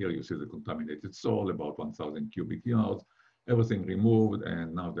excavate. Here you see the contaminated soil, about 1,000 cubic yards, everything removed,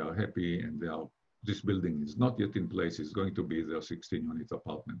 and now they are happy, and this building is not yet in place. It's going to be their 16 unit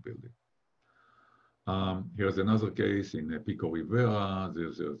apartment building. Here's another case in Pico Rivera.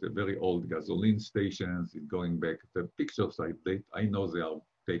 There's a very old gasoline stations. Going back, the pictures I know they are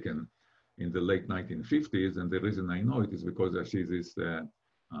taken in the late 1950s, and the reason I know it is because I see this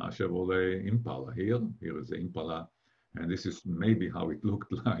Chevrolet Impala here. Here is the Impala, and this is maybe how it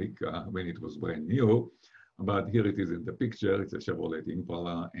looked like when it was brand new. But here it is in the picture. It's a Chevrolet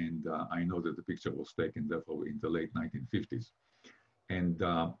Impala, and I know that the picture was taken therefore in the late 1950s. And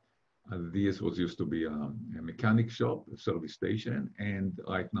this was used to be a mechanic shop, a service station, and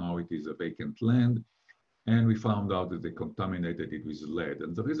right now it is a vacant land. And we found out that they contaminated it with lead.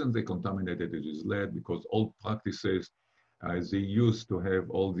 And the reason they contaminated it with lead, because old practices, they used to have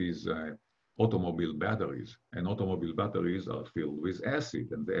all these automobile batteries, and automobile batteries are filled with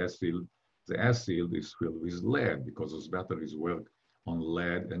acid, and the acid is filled with lead because those batteries work on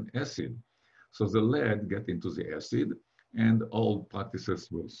lead and acid. So the lead get into the acid, and old practices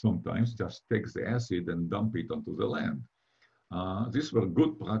will sometimes just take the acid and dump it onto the land. These were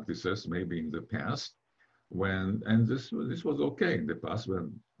good practices maybe in the past, and this was okay in the past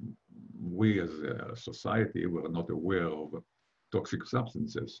when we as a society were not aware of toxic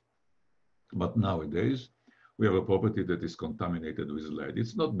substances. But nowadays, we have a property that is contaminated with lead.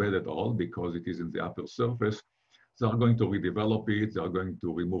 It's not bad at all because it is in the upper surface. They are going to redevelop it. They are going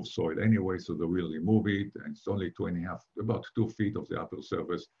to remove soil anyway, so they will remove it. And it's only 2.5, about 2 feet of the upper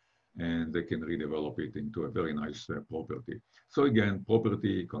surface, and they can redevelop it into a very nice property. So again,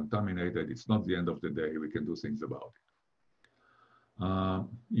 property contaminated, it's not the end of the day. We can do things about it.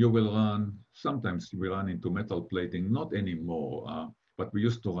 You will sometimes we run into metal plating, not anymore, but we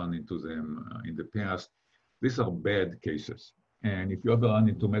used to run into them in the past. These are bad cases. And if you ever run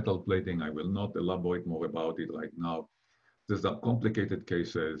into metal plating, I will not elaborate more about it right now. These are complicated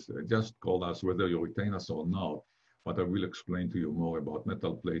cases. Just call us whether you retain us or not, but I will explain to you more about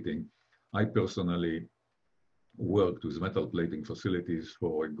metal plating. I personally worked with metal plating facilities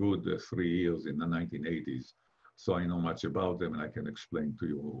for a good 3 years in the 1980s. So I know much about them and I can explain to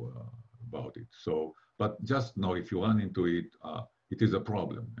you about it. So, but just know if you run into it, it is a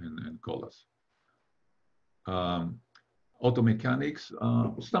problem and call us. Auto mechanics,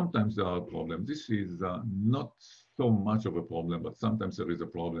 sometimes there are problems. This is not so much of a problem, but sometimes there is a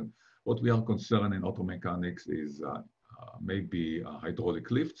problem. What we are concerned in auto mechanics is maybe hydraulic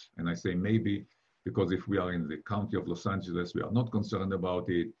lifts. And I say maybe because if we are in the county of Los Angeles, we are not concerned about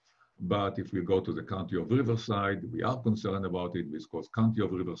it. But if we go to the county of Riverside, we are concerned about it because county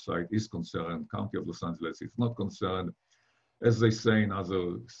of Riverside is concerned, county of Los Angeles is not concerned. As they say in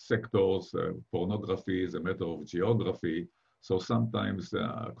other sectors, pornography is a matter of geography. So sometimes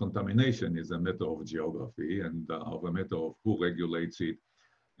contamination is a matter of geography and of a matter of who regulates it.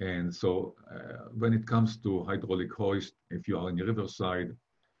 And so when it comes to hydraulic hoist, if you are in Riverside,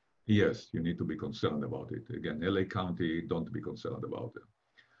 yes, you need to be concerned about it. Again, LA County, don't be concerned about it.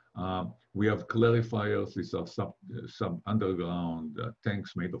 We have clarifiers. These are sub underground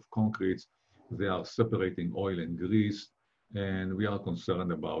tanks made of concrete. They are separating oil and grease, and we are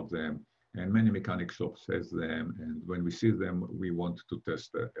concerned about them. And many mechanic shops has them, and when we see them, we want to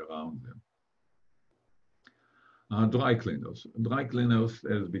test around them. Dry cleaners. Dry cleaners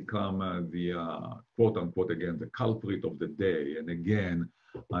has become the quote unquote, again, the culprit of the day. And again,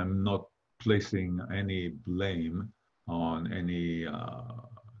 I'm not placing any blame on any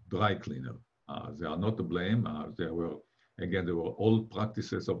dry cleaner. They are not to blame. They were old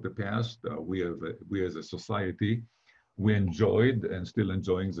practices of the past. We as a society, we enjoyed and still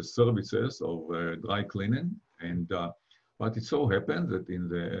enjoying the services of dry cleaning. But it so happened that in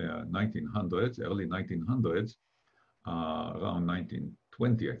the 1900s, early 1900s, around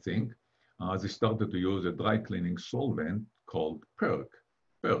 1920, I think, they started to use a dry cleaning solvent called PERC,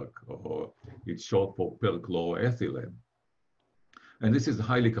 or it's short for perchloroethylene. And this is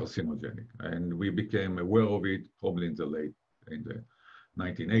highly carcinogenic. And we became aware of it probably in the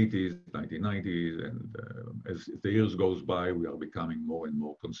 1980s, 1990s. And as the years goes by, we are becoming more and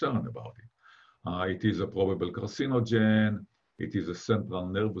more concerned about it. It is a probable carcinogen. It is a central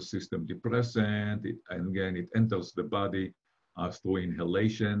nervous system depressant. And again, it enters the body through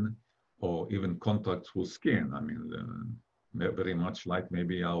inhalation or even contact through skin. I mean, very much like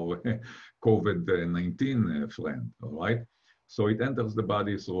maybe our COVID-19 friend, all right? So it enters the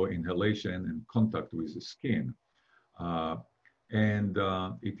body through inhalation and contact with the skin.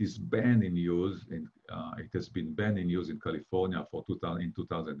 It is banned in use, it has been banned in use in California in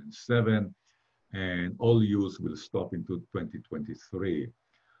 2007. And all use will stop into 2023.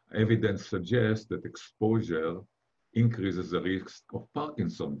 Evidence suggests that exposure increases the risk of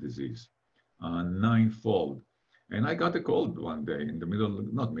Parkinson's disease ninefold. And I got a call one day in the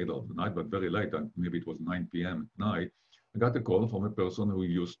not middle of the night, but very late, maybe it was 9 p.m. at night. I got a call from a person who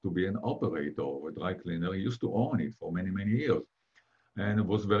used to be an operator or a dry cleaner. He used to own it for many, many years. And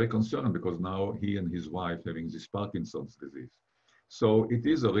was very concerned because now he and his wife having this Parkinson's disease. So it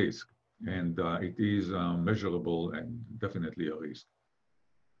is a risk. And it is measurable and definitely a risk.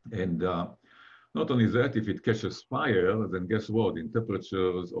 And not only that, if it catches fire, then guess what? In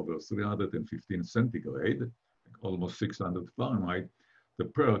temperatures over 315 centigrade, almost 600 Fahrenheit, the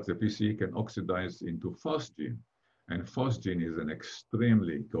PERC, the PCE, can oxidize into phosgene. And phosgene is an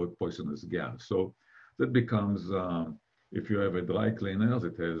extremely poisonous gas. So that becomes, if you have a dry cleaner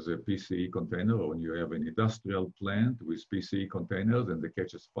that has a PCE container, or when you have an industrial plant with PCE containers and they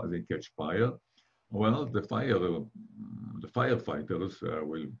catch fire, well, the firefighters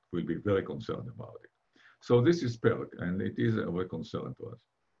will be very concerned about it. So this is PERC, and it is a very concern to us.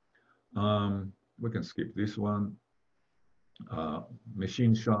 We can skip this one.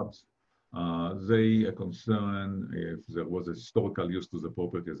 Machine shops, they are concerned if there was a historical use to the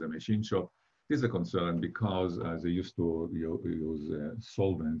property as a machine shop. Is a concern because they used to use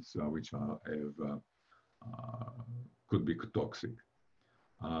solvents which could be toxic.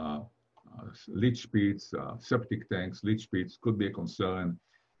 Leach pits, septic tanks, leach pits could be a concern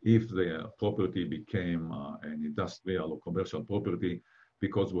if the property became an industrial or commercial property,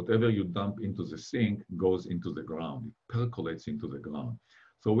 because whatever you dump into the sink goes into the ground, it percolates into the ground.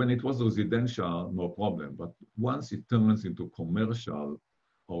 So when it was residential, no problem. But once it turns into commercial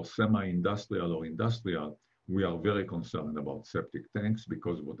or semi-industrial or industrial, we are very concerned about septic tanks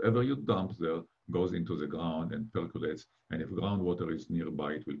because whatever you dump there goes into the ground and percolates. And if groundwater is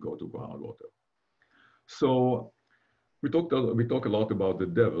nearby, it will go to groundwater. So we talk a lot about the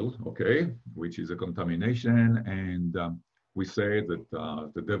devil, okay, which is a contamination. And we say that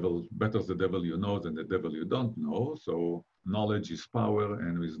the devil, better the devil you know than the devil you don't know. So knowledge is power,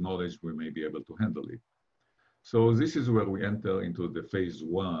 and with knowledge, we may be able to handle it. So this is where we enter into the phase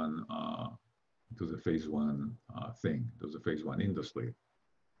one, thing, to the phase one industry.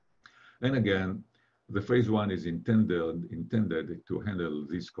 And again, the phase one is intended to handle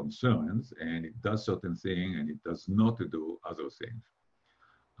these concerns, and it does certain things, and it does not do other things.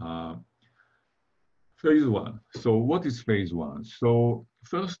 Phase one. So what is phase one? So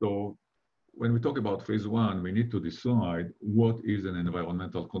first of all, when we talk about phase one, we need to decide what is an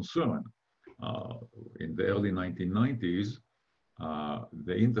environmental concern. In the early 1990s,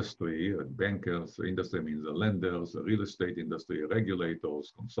 the industry, bankers, industry means the lenders, the real estate industry,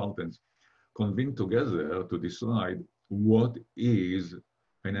 regulators, consultants, convened together to decide what is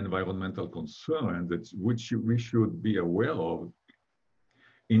an environmental concern that which we should be aware of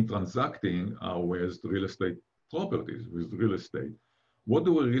in transacting with real estate properties, with real estate. What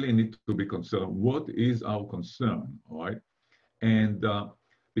do we really need to be concerned? What is our concern, all right? And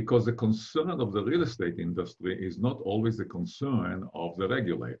because the concern of the real estate industry is not always the concern of the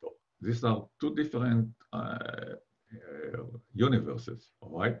regulator. These are two different universes,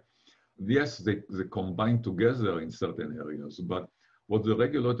 all right? Yes, they combine together in certain areas, but what the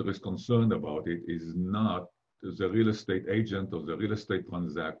regulator is concerned about it is not the real estate agent or the real estate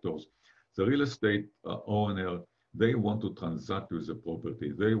transactors. The real estate owner they want to transact with the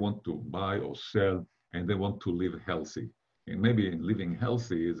property. They want to buy or sell, and they want to live healthy. And maybe in living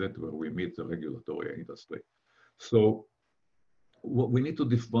healthy is that where we meet the regulatory industry. So what we need to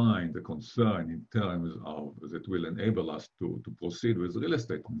define the concern in terms of that will enable us to proceed with real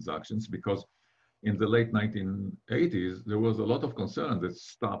estate transactions, because in the late 1980s, there was a lot of concern that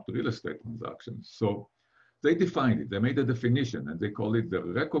stopped real estate transactions. So they defined it, they made a definition, and they call it the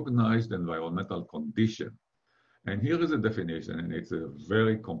recognized environmental condition. And here is a definition, and it's a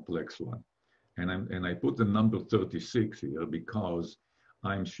very complex one. And I put the number 36 here because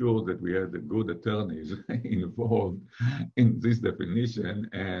I'm sure that we had the good attorneys involved in this definition.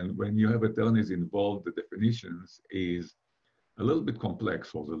 And when you have attorneys involved, the definitions is a little bit complex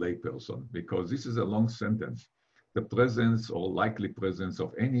for the layperson because this is a long sentence. The presence or likely presence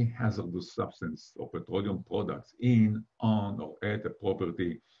of any hazardous substance or petroleum products in, on, or at a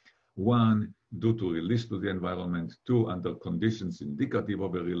property. One, due to release to the environment. Two, under conditions indicative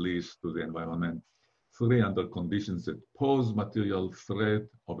of a release to the environment. Three, under conditions that pose material threat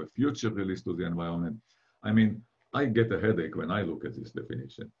of a future release to the environment. I mean, I get a headache when I look at this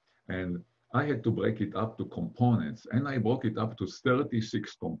definition. And I had to break it up to components, and I broke it up to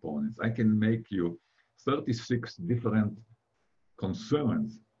 36 components. I can make you 36 different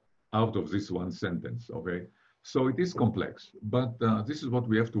concerns out of this one sentence, okay? So it is complex, but this is what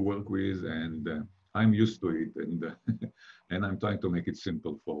we have to work with, and I'm used to it, and, and I'm trying to make it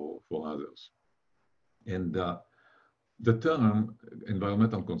simple for others. And the term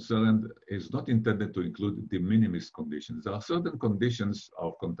environmental concern is not intended to include de minimis conditions. There are certain conditions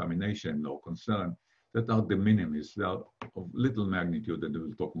of contamination or concern that are de minimis. They are of little magnitude, and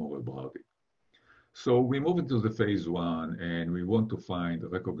we'll talk more about it. So we move into the phase one, and we want to find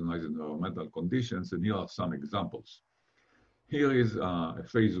recognized environmental conditions, and here are some examples. Here is a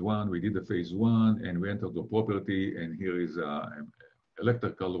phase one. We did a phase one, and we entered the property, and here is an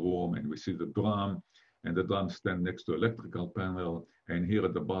electrical room, and we see the drum, and the drum stands next to electrical panel, and here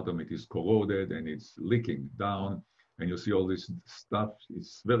at the bottom it is corroded, and it's leaking down, and you see all this stuff.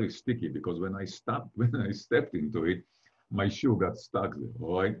 It's very sticky, because when I stepped into it, my shoe got stuck there,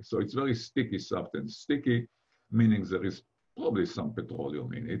 all right? So it's very sticky substance. Sticky, meaning there is probably some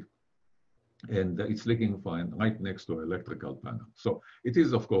petroleum in it, and it's leaking fine right next to an electrical panel. So it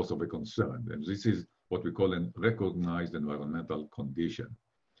is, of course, of a concern, and this is what we call a recognized environmental condition.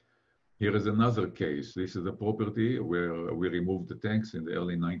 Here is another case. This is a property where we removed the tanks in the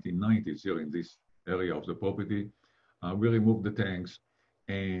early 1990s. Here in this area of the property, we removed the tanks,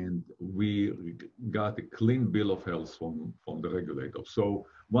 and we got a clean bill of health from the regulator. So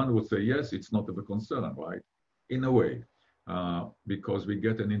one would say, yes, it's not of a concern, right? In a way, because we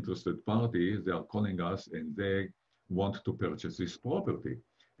get an interested party, they are calling us and they want to purchase this property.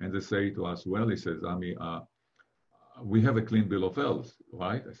 And they say to us, well, he says, Ami, we have a clean bill of health,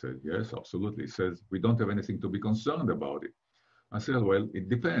 right? I said, yes, absolutely. He says, we don't have anything to be concerned about it. I said, well, it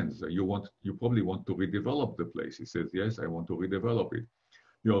depends. You probably want to redevelop the place. He says, yes, I want to redevelop it.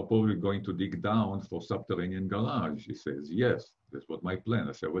 You're probably going to dig down for subterranean garage. He says, yes, that's what my plan.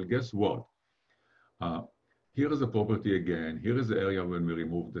 I said, well, guess what? Here is the property again. Here is the area when we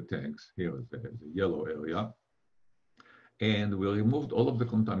removed the tanks. Here is the yellow area. And we removed all of the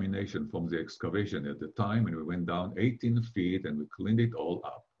contamination from the excavation at the time, and we went down 18 feet and we cleaned it all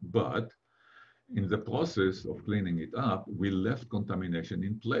up. But in the process of cleaning it up, we left contamination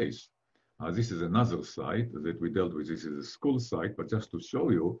in place. This is another site that we dealt with. This is a school site, but just to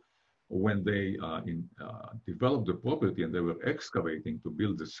show you, when they developed the property and they were excavating to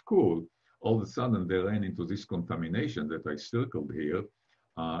build the school, all of a sudden they ran into this contamination that I circled here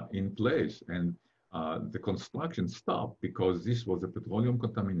in place. And the construction stopped because this was a petroleum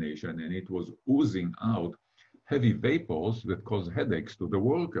contamination, and it was oozing out heavy vapors that caused headaches to the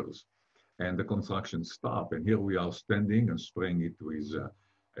workers. And the construction stopped. And here we are standing and spraying it with a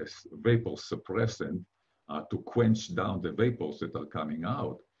vapor suppressant to quench down the vapors that are coming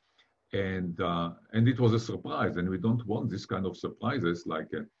out. And it was a surprise. And we don't want this kind of surprises. Like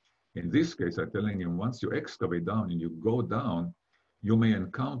in this case, I'm telling you, once you excavate down and you go down, you may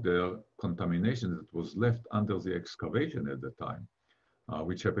encounter contamination that was left under the excavation at the time,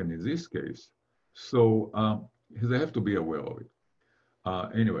 which happened in this case. So they have to be aware of it.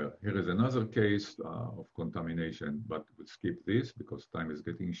 Anyway, here is another case of contamination, but we'll skip this because time is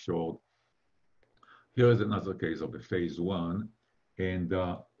getting short. Here is another case of a phase one. And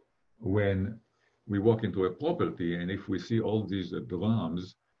when we walk into a property, and if we see all these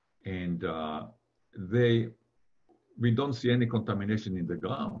drums, and we don't see any contamination in the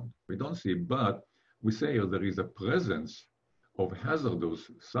ground. We don't see, but we say there is a presence of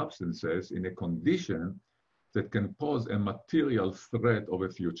hazardous substances in a condition that can pose a material threat of a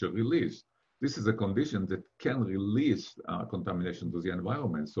future release. This is a condition that can release contamination to the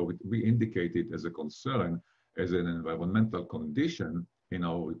environment. So we indicate it as a concern, as an environmental condition in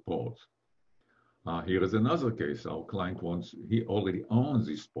our report. Here is another case. Our client he already owns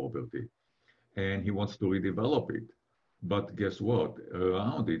this property and he wants to redevelop it. But guess what?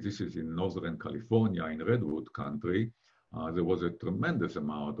 Around it, this is in Northern California, in Redwood country, there was a tremendous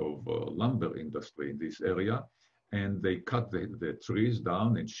amount of lumber industry in this area. And they cut the trees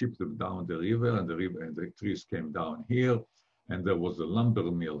down and shipped them down the river, and the trees came down here. And there was a lumber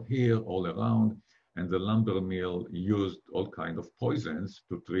mill here all around. And the lumber mill used all kinds of poisons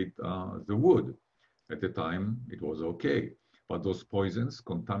to treat the wood. At the time, it was okay. But those poisons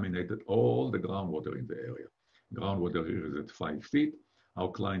contaminated all the groundwater in the area. Groundwater here is at 5 feet.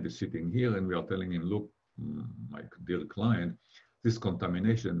 Our client is sitting here and we are telling him, look, my dear client, this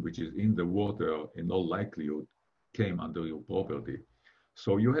contamination, which is in the water, in all likelihood, came under your property.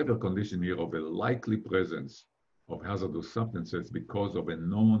 So you have a condition here of a likely presence of hazardous substances because of a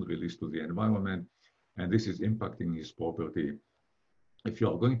known release to the environment, and this is impacting his property. If you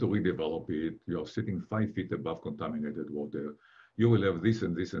are going to redevelop it, you are sitting 5 feet above contaminated water, you will have this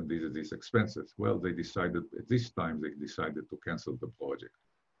and this and these expenses. Well, they decided, at this time, they decided to cancel the project.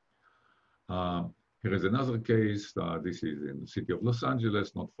 Here is another case. This is in the city of Los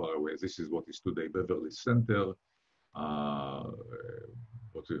Angeles, not far away. This is what is today Beverly Center.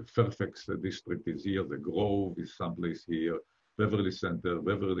 What the Fairfax district is here. The Grove is someplace here. Beverly Center,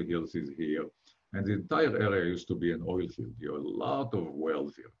 Beverly Hills is here. And the entire area used to be an oil field. There are a lot of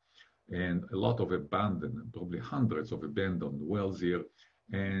wells here and a lot of abandoned, probably hundreds of abandoned wells here.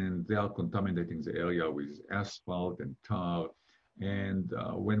 And they are contaminating the area with asphalt and tar. And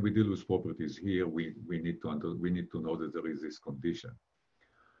when we deal with properties here, we need to know that there is this condition.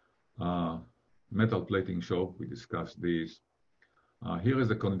 Metal plating shop, we discussed this. Here is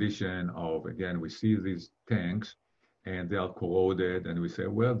a condition of, again, we see these tanks and they are corroded and we say,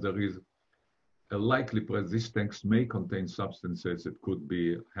 well, there is a likely presence. These tanks may contain substances that could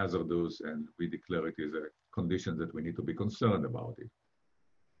be hazardous, and we declare it as a condition that we need to be concerned about it.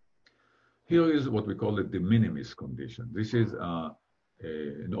 Here is what we call a de minimis condition. This is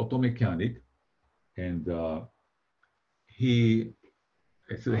an auto mechanic, and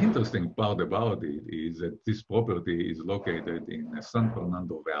it's the interesting part about it is that this property is located in the San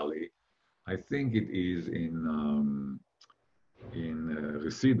Fernando Valley. I think it is in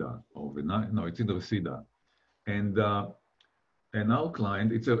Reseda, no, it's in Reseda. And our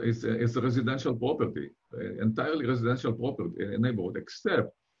client, it's a residential property, entirely residential property in a neighborhood,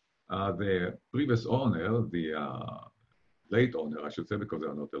 except the previous owner, the late owner, I should say, because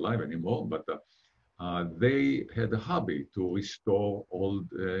they're not alive anymore, but they had a hobby to restore old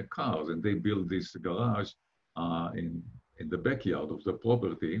cars, and they built this garage in the backyard of the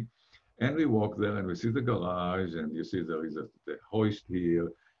property. And we walk there and we see the garage, and you see there is the hoist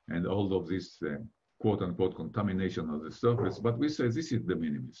here and all of this quote unquote contamination on the surface. But we say this is de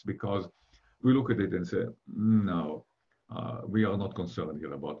minimis because we look at it and say, no, we are not concerned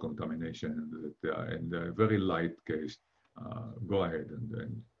here about contamination. In a very light case, go ahead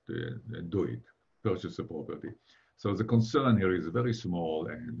and do it, purchase the property. So the concern here is very small,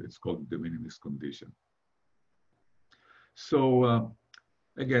 and it's called de minimis condition. So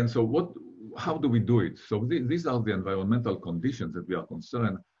again, so how do we do it? So these are the environmental conditions that we are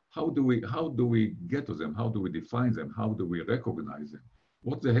concerned. How do we get to them? How do we define them? How do we recognize them?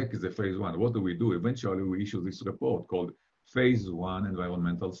 What the heck is a phase one? What do we do? Eventually, we issue this report called Phase 1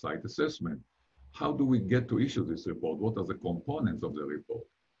 Environmental Site Assessment. How do we get to issue this report? What are the components of the report?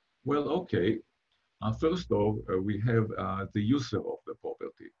 Well, okay. First off, we have the user of the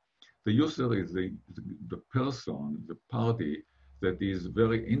property. The user is the person, the party that is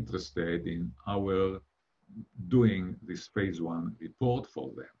very interested in our doing this phase 1 report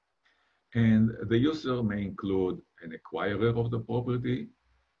for them. And the user may include an acquirer of the property.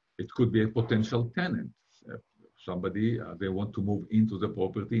 It could be a potential tenant. Somebody, they want to move into the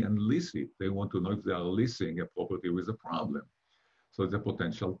property and lease it. They want to know if they are leasing a property with a problem. So it's a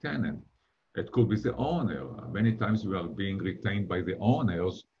potential tenant. It could be the owner. Many times we are being retained by the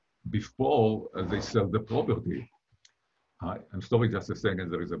owners before they sell the property. I'm sorry, just a second,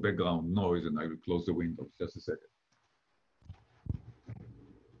 there is a background noise and I will close the windows, just a second.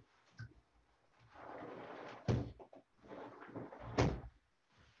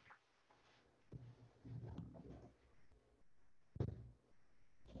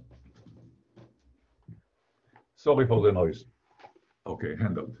 Sorry for the noise. Okay,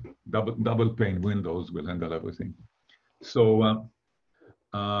 handled. Double pane windows will handle everything. So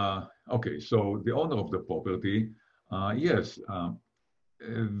Okay, so the owner of the property, yes,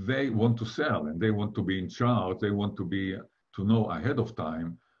 they want to sell and they want to be in charge. They want to know ahead of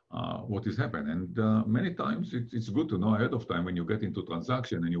time what is happening. And many times it's good to know ahead of time when you get into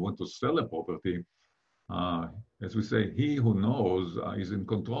transaction and you want to sell a property. Uh, as we say, he who knows is in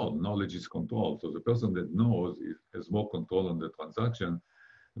control. Knowledge is control. So the person that knows has more control on the transaction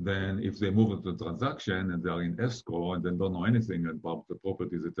than if they move into the transaction and they are in escrow and then don't know anything about the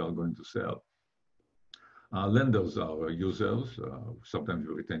properties that they are going to sell. Lenders are users, sometimes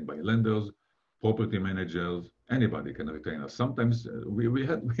we're retained by lenders, property managers, anybody can retain us. Sometimes we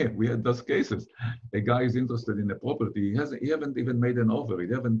had those cases. A guy is interested in a property, he haven't even made an offer,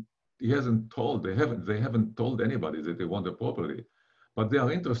 he hasn't told, they haven't told anybody that they want the property, but they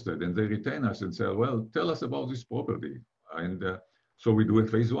are interested and they retain us and say, well, tell us about this property. And so we do a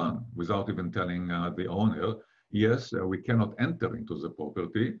phase one without even telling the owner, yes, we cannot enter into the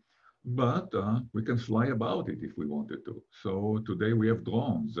property, but we can fly about it if we wanted to. So today we have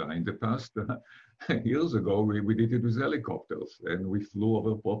drones. In the past, years ago, we did it with helicopters and we flew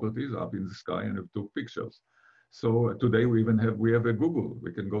over properties up in the sky and took pictures. So today we have a Google.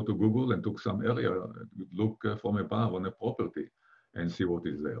 We can go to Google and took some area, look from above on a property and see what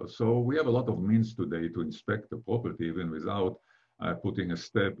is there. So we have a lot of means today to inspect the property even without putting a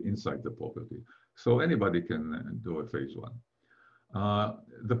step inside the property. So anybody can do a phase one.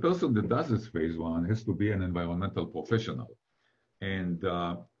 The person that does this phase one has to be an environmental professional. And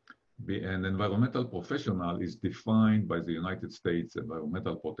an environmental professional is defined by the United States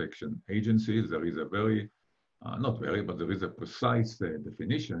Environmental Protection Agency. There is a very, not very, but there is a precise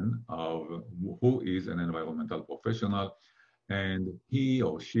definition of who is an environmental professional. And he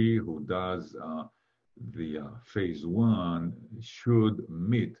or she who does the phase one should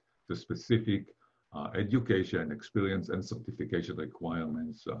meet the specific education, experience, and certification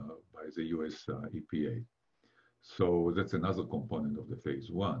requirements by the US EPA. So that's another component of the phase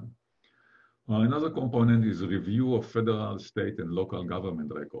one. Another component is review of federal, state, and local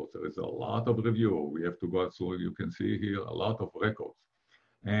government records. There is a lot of review. We have to go through, you can see here, a lot of records.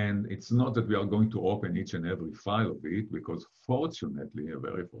 And it's not that we are going to open each and every file of it, because fortunately,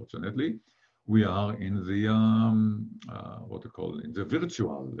 very fortunately, we are in the what you call in the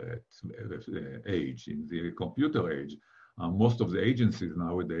virtual age, in the computer age. Most of the agencies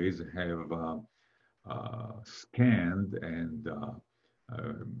nowadays have scanned and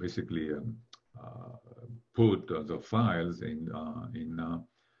basically put the files in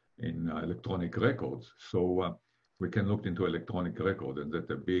electronic records. So we can look into electronic record, and that's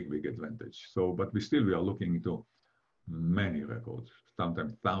a big advantage. So, but we are looking into many records,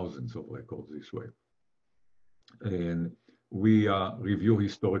 sometimes thousands of records this way. And we review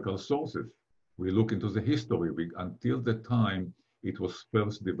historical sources. We look into the history until the time it was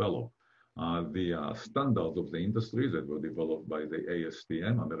first developed. The standards of the industry that were developed by the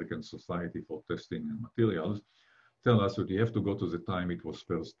ASTM, American Society for Testing and Materials, tell us that you have to go to the time it was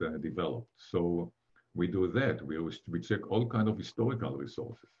first developed. So we do that. We check all kinds of historical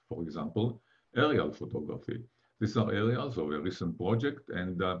resources. For example, aerial photography. These are aerials of a recent project,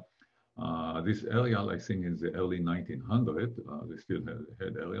 and this aerial, I think, in the early 1900s, they still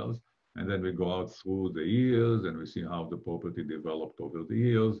had aerials. And then we go out through the years, and we see how the property developed over the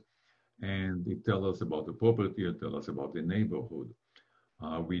years. And it tells us about the property, it tells us about the neighborhood.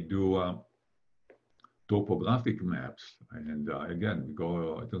 We do topographic maps. And again, we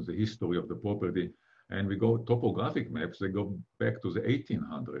go into the history of the property, and we go topographic maps. They go back to the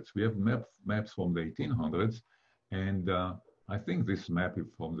 1800s. We have maps from the 1800s, and I think this map is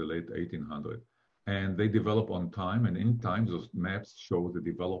from the late 1800s. And they develop on time, and in time, those maps show the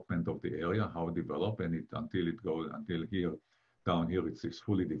development of the area, how it developed, and until it goes, until here, down here, it's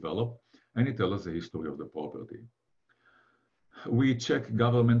fully developed, and it tells us the history of the property. We check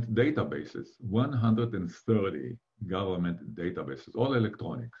government databases, 130 government databases, all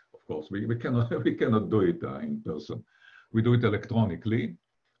electronic, of course. We cannot do it in person. We do it electronically,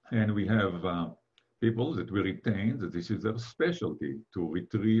 and we have people that we retain, that this is their specialty, to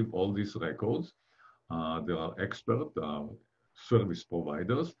retrieve all these records. There are expert service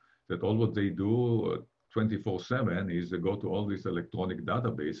providers that all what they do 24/7 is they go to all these electronic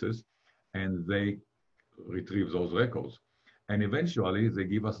databases and they retrieve those records. And eventually they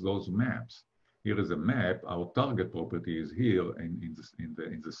give us those maps. Here is a map. Our target property is here in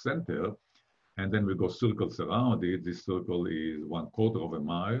the center. And then we go circles around it. This circle is 1/4 of a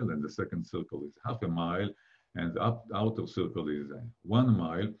mile, and the second circle is 1/2 a mile, and the outer circle is 1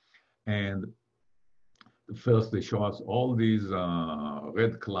 mile. And first, they show us all these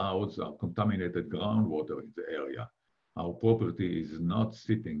red clouds are contaminated groundwater in the area. Our property is not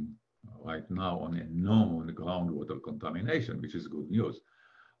sitting right now on a known groundwater contamination, which is good news.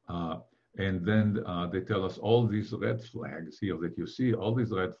 Uh, and then they tell us all these red flags here that you see, all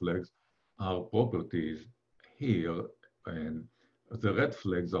these red flags are properties here. And the red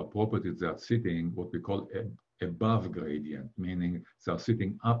flags are properties that are sitting what we call above gradient, meaning they are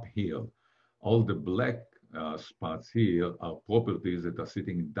sitting uphill. All the black spots here are properties that are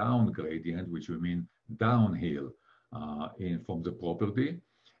sitting down gradient, which we mean downhill from the property.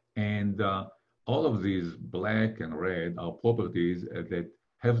 And all of these black and red are properties that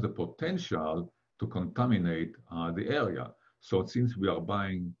have the potential to contaminate the area. So since we are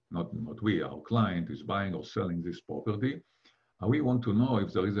buying, not we, our client is buying or selling this property, we want to know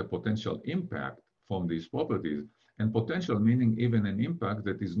if there is a potential impact from these properties. And potential meaning even an impact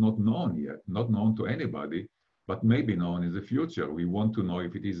that is not known yet, not known to anybody, but may be known in the future. We want to know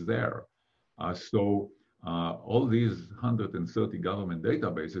if it is there. So all these 130 government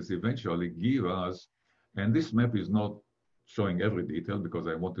databases eventually give us, and this map is not showing every detail because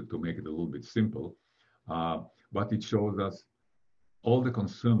I wanted to make it a little bit simple, but it shows us all the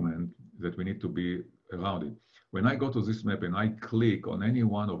concern that we need to be around it. When I go to this map and I click on any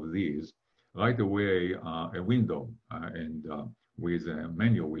one of these, right away a window and with a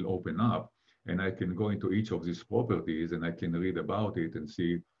menu will open up, and I can go into each of these properties and I can read about it and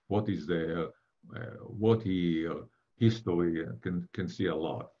see what is there, what here, history, can see a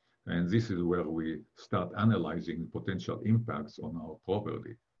lot. And this is where we start analyzing potential impacts on our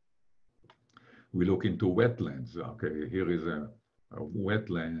property. We look into wetlands. Okay, here is a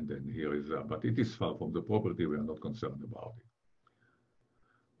wetland, and here is but it is far from the property. We are not concerned about it.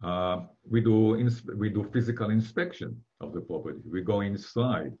 We do physical inspection of the property. We go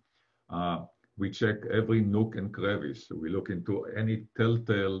inside. We check every nook and crevice. We look into any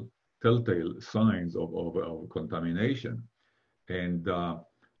telltale signs of contamination, and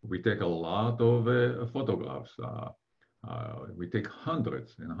we take a lot of photographs. We take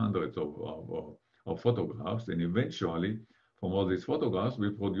hundreds and hundreds of photographs, and eventually, from all these photographs,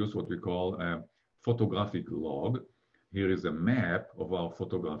 we produce what we call a photographic log. Here is a map of our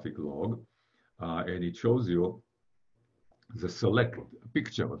photographic log, and it shows you the select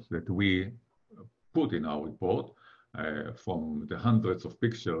pictures that we put in our report. From the hundreds of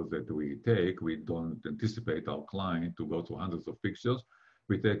pictures that we take, we don't anticipate our client to go through hundreds of pictures.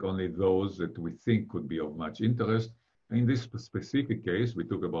 We take only those that we think could be of much interest. In this specific case, we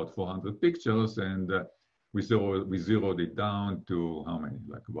took about 400 pictures, and we zeroed it down to how many?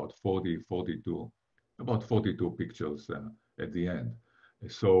 Like about 42 pictures at the end.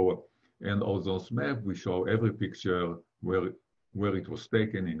 So, and on those maps, we show every picture where it was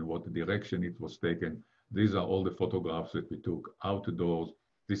taken, in what direction it was taken. These are all the photographs that we took outdoors.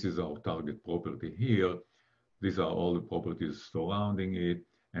 This is our target property here. These are all the properties surrounding it.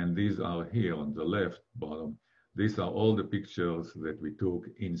 And these are here on the left bottom. These are all the pictures that we took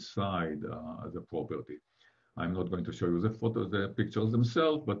inside the property. I'm not going to show you the pictures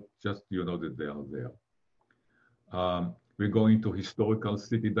themselves, but just you know that they are there. We go into historical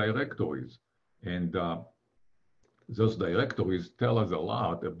city directories, and those directories tell us a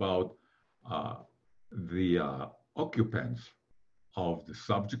lot about the occupants of the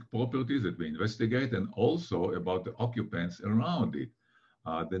subject properties that we investigate, and also about the occupants around it.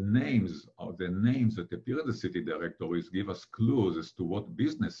 The names that appear in the city directories give us clues as to what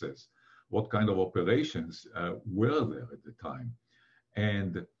businesses, what kind of operations were there at the time.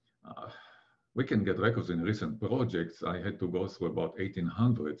 And we can get records in recent projects. I had to go through about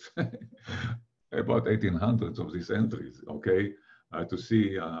 1800s, about 1800s of these entries, okay, to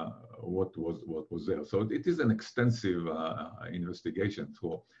see what was there. So it is an extensive investigation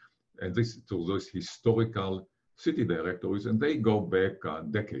through those historical city directories, and they go back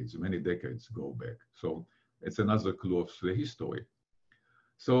decades, many decades go back. So it's another clue of the history.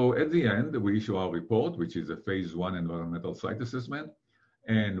 So at the end, we issue our report, which is a phase 1 environmental site assessment,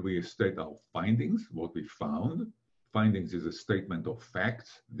 and we state our findings, what we found. Findings is a statement of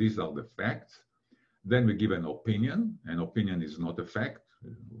facts. These are the facts. Then we give an opinion. An opinion is not a fact.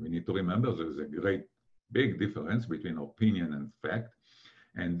 We need to remember there's a great big difference between opinion and fact,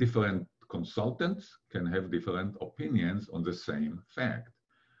 and different consultants can have different opinions on the same fact.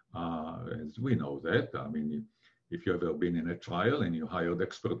 As we know that, I mean, if you've ever been in a trial and you hired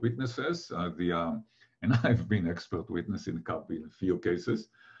expert witnesses, and I've been expert witness in a few cases,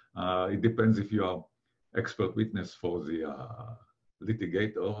 it depends if you are expert witness for the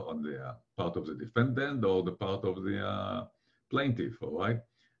litigator on the part of the defendant or the part of the plaintiff, all right?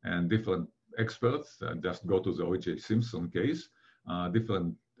 And different experts, just go to the O.J. Simpson case,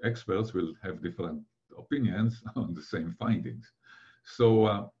 different experts will have different opinions on the same findings.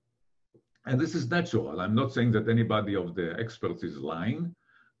 So And this is natural. I'm not saying that anybody of the experts is lying.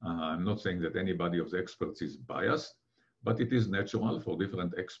 I'm not saying that anybody of the experts is biased, but it is natural for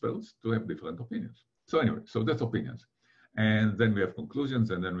different experts to have different opinions. So anyway, so that's opinions. And then we have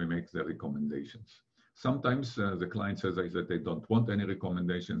conclusions, and then we make the recommendations. Sometimes the client says that they don't want any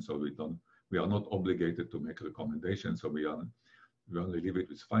recommendations, so we are not obligated to make recommendations, so we only leave it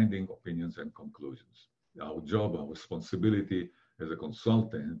with finding, opinions, and conclusions. Our job, our responsibility as a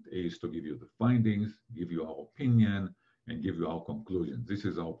consultant is to give you the findings, give you our opinion, and give you our conclusions. This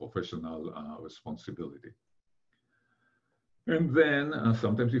is our professional responsibility. And then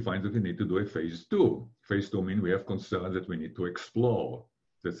sometimes we find that we need to do a phase two. Phase two means we have concerns that we need to explore.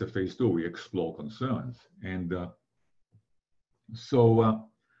 That's a phase two, we explore concerns. And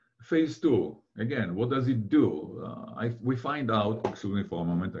phase two, again, what does it do? We find out, excuse me for a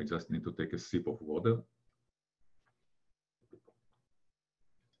moment, I just need to take a sip of water.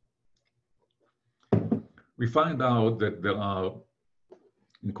 We find out that there are,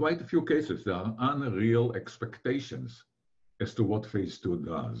 in quite a few cases, there are unreal expectations as to what phase two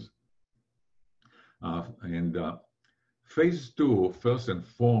does. Phase two, first and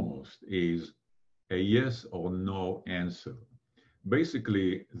foremost, is a yes or no answer.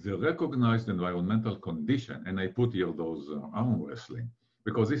 Basically, the recognized environmental condition, and I put here those arm wrestling,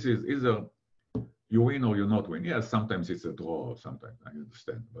 because this is either you win or you not win. Yes, sometimes it's a draw, sometimes, I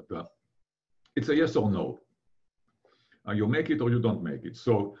understand, but it's a yes or no. You make it or you don't make it.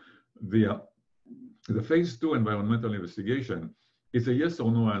 So the phase two environmental investigation is a yes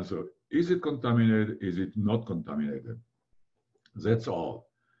or no answer. Is it contaminated? Is it not contaminated? That's all.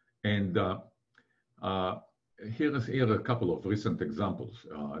 And here are a couple of recent examples.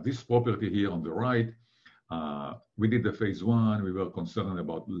 This property here on the right, we did the phase one. We were concerned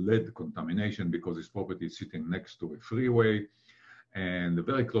about lead contamination because this property is sitting next to a freeway and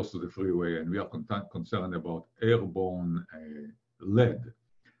very close to the freeway, and we are concerned about airborne lead.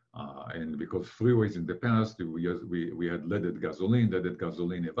 And because freeways in the past, we had leaded gasoline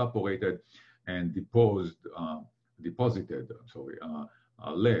evaporated and deposited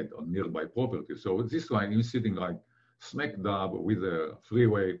lead on nearby property. So this one is sitting like smack dab with the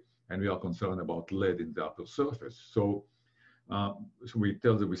freeway, and we are concerned about lead in the upper surface. So, we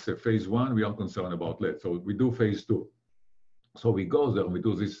say phase one, we are concerned about lead. So we do phase two. So we go there and we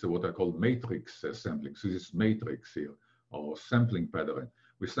do this, what I call matrix sampling. So this matrix here, or sampling pattern.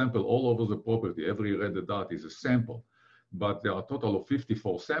 We sample all over the property. Every red dot is a sample, but there are a total of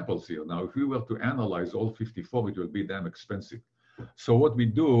 54 samples here. Now, if we were to analyze all 54, it will be damn expensive. So what we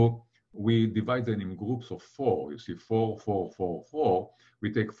do, we divide them in groups of 4. You see, 4, 4, 4, 4.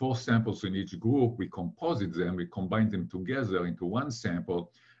 We take 4 samples in each group, we composite them, we combine them together into one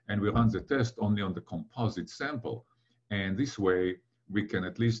sample, and we run the test only on the composite sample. And this way, we can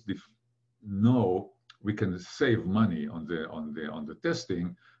at least know we can save money on the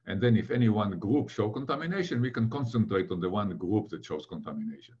testing. And then if any one group show contamination, we can concentrate on the one group that shows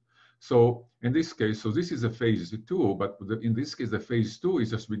contamination. So in this case, so this is a phase two, but in this case, the phase two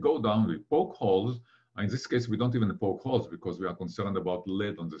is just we go down, we poke holes. In this case, we don't even poke holes because we are concerned about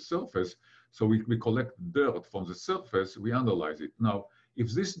lead on the surface. So we collect dirt from the surface, we analyze it. Now,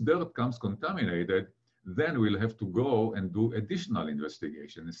 if this dirt comes contaminated, then we'll have to go and do additional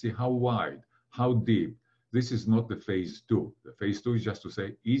investigation and see how wide, how deep. This is not the phase two. The phase two is just to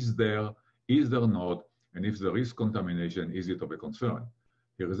say, is there not, and if there is contamination, is it of a concern?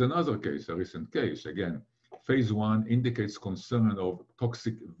 Here is another case, a recent case. Again, phase one indicates concern of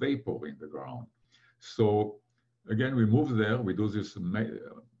toxic vapor in the ground. So again, we move there, we do this,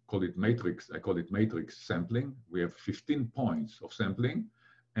 call it matrix, I call it matrix sampling. We have 15 points of sampling,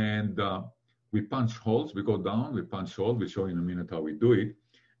 and we punch holes, we go down, we punch holes, we'll show in a minute how we do it,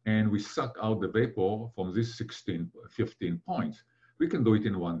 and we suck out the vapor from these 15 points. We can do it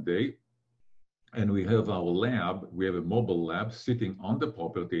in one day, and we have our lab, we have a mobile lab sitting on the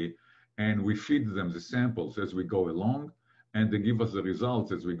property, and we feed them the samples as we go along, and they give us the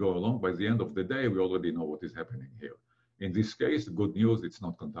results as we go along. By the end of the day, we already know what is happening here. In this case, good news, it's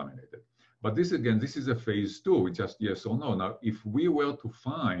not contaminated. But this, again, this is a phase two, it's just yes or no. Now, if we were to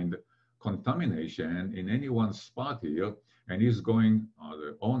find contamination in any one spot here, and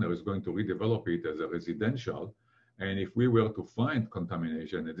the owner is going to redevelop it as a residential, and if we were to find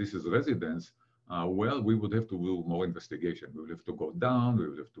contamination, and this is residence, well, we would have to do more investigation. We will have to go down, we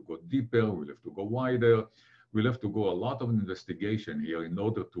will have to go deeper, we will have to go wider, we'll have to go a lot of investigation here in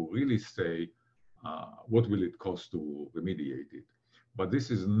order to really say what will it cost to remediate it. But this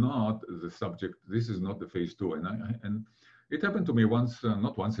is not the subject, this is not the phase two. And it happened to me once,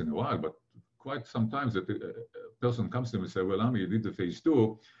 not once in a while, but quite sometimes that a person comes to me and says, well, Ami, you did the phase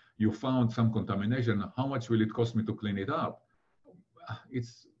two, you found some contamination. How much will it cost me to clean it up?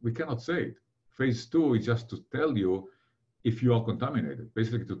 We cannot say it. Phase two is just to tell you if you are contaminated,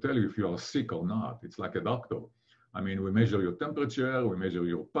 basically to tell you if you are sick or not. It's like a doctor. I mean, we measure your temperature, we measure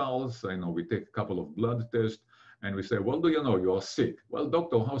your pulse, I know we take a couple of blood tests, and we say, well, do you know you are sick? Well,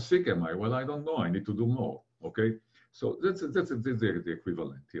 doctor, how sick am I? Well, I don't know, I need to do more, okay? So that's the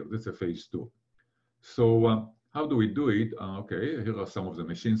equivalent here, that's a phase two. So how do we do it? Okay, here are some of the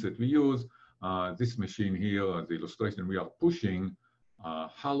machines that we use. This machine here, the illustration, we are pushing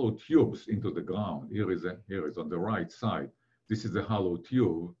hollow tubes into the ground. Here is on the right side. This is a hollow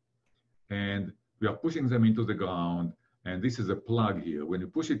tube, and we are pushing them into the ground, and this is a plug here. When you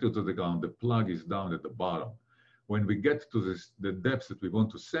push it into the ground, the plug is down at the bottom. When we get to the depths that we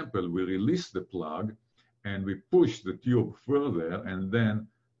want to sample, we release the plug, and we push the tube further, and then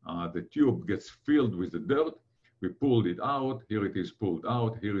the tube gets filled with the dirt. We pulled it out. Here it is pulled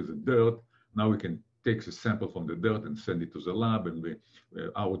out. Here is the dirt. Now we can take a sample from the dirt and send it to the lab, and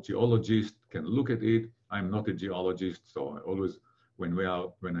our geologist can look at it. I'm not a geologist, so I always,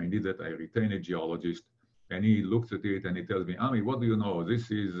 when I need that, I retain a geologist, and he looks at it and he tells me, Ami, what do you know?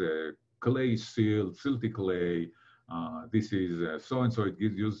 This is clay silt, silty clay. This is so-and-so. It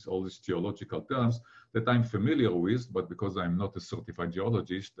gives you all these geological terms that I'm familiar with, but because I'm not a certified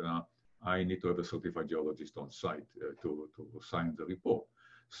geologist, I need to have a certified geologist on site to sign the report.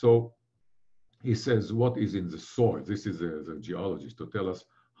 So he says, what is in the soil? This is the geologist to tell us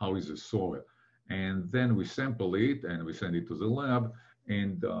how is the soil. And then we sample it and we send it to the lab,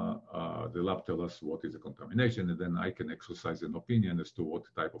 and the lab tells us what is the contamination, and then I can exercise an opinion as to what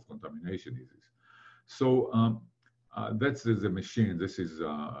type of contamination it is. So that's the machine. This is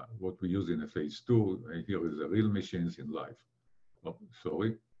what we use in a phase two. And here is the real machines in life. Oh,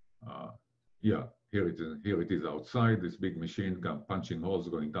 sorry. Yeah, here it is outside, this big machine punching holes,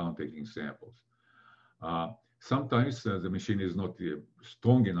 going down, taking samples. Sometimes the machine is not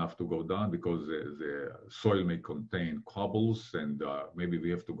strong enough to go down because the soil may contain cobbles, and maybe we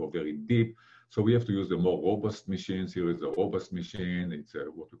have to go very deep. So we have to use the more robust machines. Here is a robust machine. It's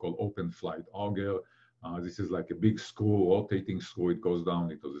what we call open flight auger. This is like a big screw, rotating screw. It goes down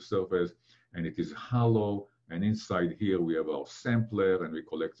into the surface, and it is hollow. And inside here, we have our sampler, and we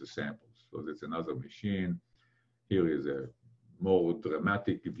collect the samples. So that's another machine. Here is a more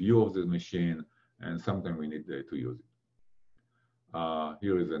dramatic view of the machine, and sometimes we need to use it.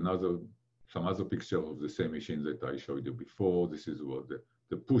 Here is some other picture of the same machine that I showed you before. This is what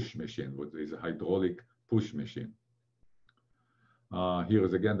the push machine, what is a hydraulic push machine. Here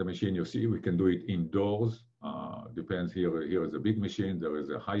is again the machine. You see, we can do it indoors. Depends here. Here is a big machine. There is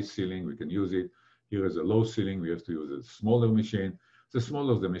a high ceiling. We can use it. Here is a low ceiling. We have to use a smaller machine. The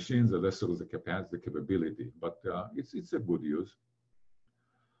smaller the machine, the lesser the capacity, the capability. But it's a good use.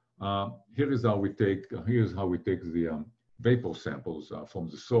 Here's how we take the vapor samples from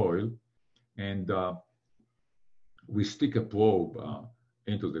the soil, and we stick a probe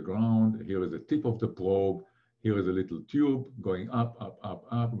into the ground. Here is the tip of the probe. Here is a little tube going up, up, up,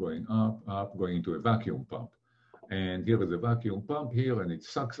 up, going up, up, going into a vacuum pump. And here is a vacuum pump here, and it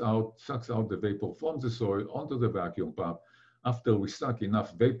sucks out the vapor from the soil onto the vacuum pump. After we suck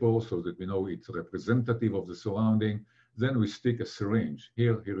enough vapor so that we know it's representative of the surrounding, then we stick a syringe.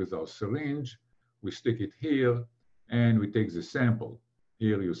 Here is our syringe. We stick it here, and we take the sample.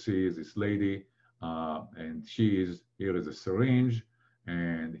 Here you see this lady, and here is a syringe,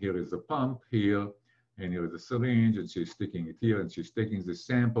 and here is the pump here, and here is the syringe, and she's sticking it here, and she's taking the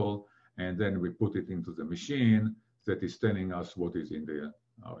sample, and then we put it into the machine that is telling us what is in the,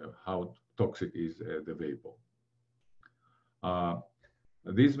 how toxic is the vapor.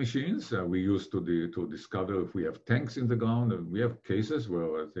 These machines we use to discover if we have tanks in the ground. We have cases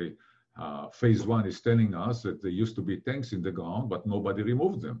where phase one is telling us that there used to be tanks in the ground, but nobody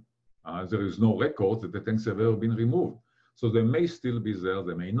removed them. There is no record that the tanks have ever been removed. So they may still be there,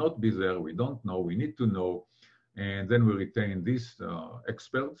 they may not be there, we don't know, we need to know. And then we retain these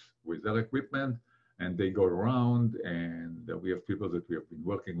experts with their equipment, and they go around, and we have people that we have been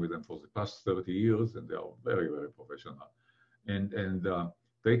working with them for the past 30 years, and they are very, very professional. And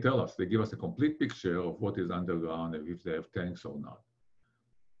they tell us, they give us a complete picture of what is underground and if they have tanks or not.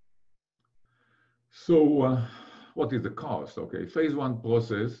 So what is the cost? Okay, phase one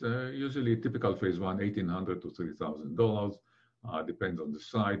process, usually typical phase one, $1,800 to $3,000, depends on the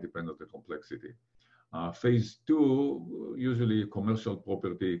site, depends on the complexity. Phase two, usually commercial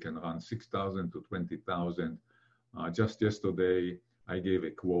property can run $6,000 to $20,000. Just yesterday, I gave a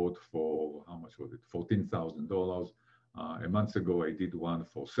quote for, how much was it? $14,000. A month ago, I did one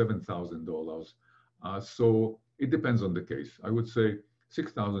for $7,000. So it depends on the case. I would say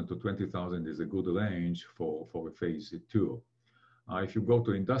 6,000 to 20,000 is a good range for a phase two. If you go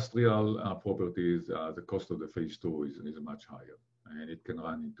to industrial properties, the cost of the phase two is much higher, and it can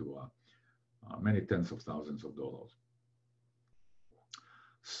run into many tens of thousands of dollars.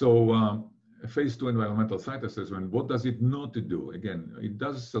 So phase two environmental site assessment, what does it not do? Again, it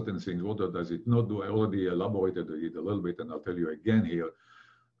does certain things. What does it not do? I already elaborated it a little bit, and I'll tell you again here.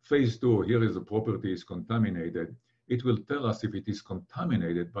 Phase two, here is the property is contaminated. It will tell us if it is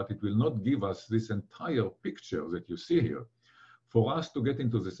contaminated, but it will not give us this entire picture that you see here. For us to get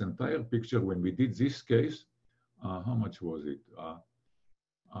into this entire picture, when we did this case, how much was it?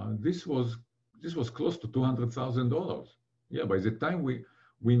 This was close to $200,000. Yeah, by the time we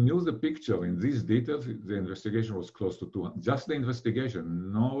knew the picture in these details, the investigation was close to 200. Just the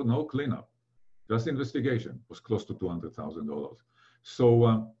investigation, no cleanup, just the investigation was close to $200,000.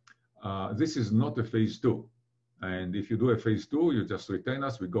 So this is not a phase two. And if you do a phase two, you just retain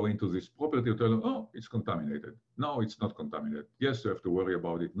us. We go into this property, you tell them, oh, it's contaminated. No, it's not contaminated. Yes, you have to worry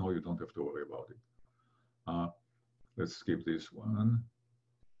about it. No, you don't have to worry about it. Let's skip this one.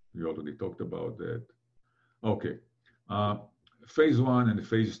 We already talked about that. Okay. Phase one and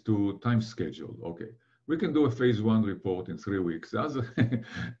phase two time schedule. Okay. We can do a phase one report in 3 weeks. As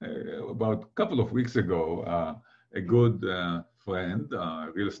about a couple of weeks ago, a good friend,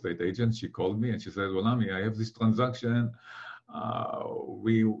 real estate agent, she called me and she said, well, Ami, I have this transaction.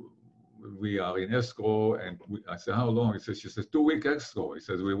 We are in escrow, and I said, how long? She says 2 week escrow. He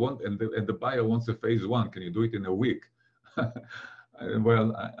says, we want, and the buyer wants a phase one. Can you do it in a week?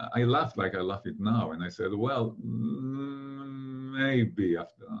 Well, I laughed like I laugh it now. And I said, well, maybe,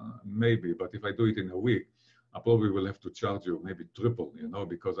 but if I do it in a week, I probably will have to charge you maybe triple,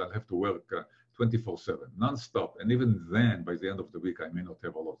 because I'll have to work 24/7, nonstop. And even then, by the end of the week, I may not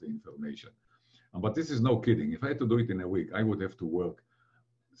have all of the information. But this is no kidding. If I had to do it in a week, I would have to work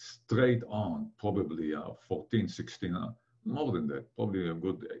straight on, probably 14, 16, more than that, probably a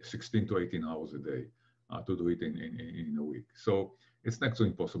good 16 to 18 hours a day to do it in a week. So it's next to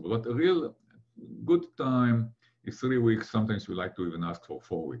impossible. But a real good time is 3 weeks. Sometimes we like to even ask for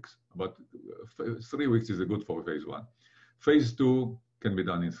 4 weeks. But 3 weeks is a good for phase one. Phase two can be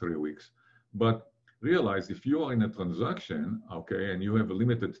done in 3 weeks. But realize if you are in a transaction, okay, and you have a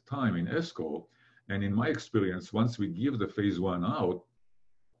limited time in escrow, and in my experience, once we give the phase one out,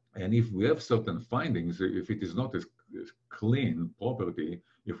 and if we have certain findings, if it is not a clean property,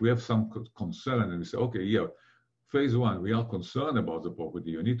 if we have some concern and we say, okay, yeah, phase one, we are concerned about the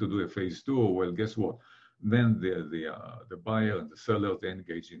property, you need to do a phase two, well, guess what? Then the buyer and the seller, they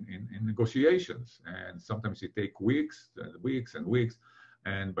engage in negotiations. And sometimes it takes weeks and weeks and weeks.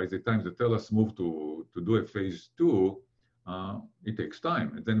 And by the time the tellers move to do a phase two, it takes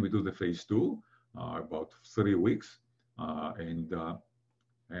time. And then we do the phase two, about 3 weeks.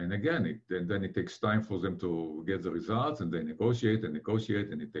 And again, then it takes time for them to get the results, and they negotiate, and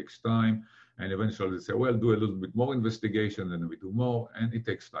it takes time. And eventually they say, well, do a little bit more investigation, and we do more, and it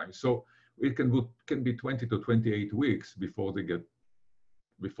takes time. So it can be 20 to 28 weeks before they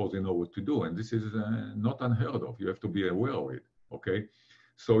know what to do. And this is not unheard of. You have to be aware of it, okay?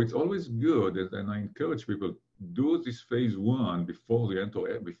 So it's always good, and I encourage people, do this phase one before you enter,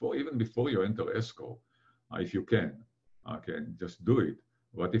 even before you enter escrow, if you can. Okay, just do it.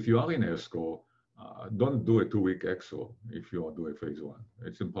 But if you are in escrow, don't do a 2 week escrow if you are doing phase one.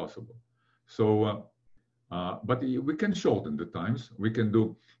 It's impossible. So, but we can shorten the times. We can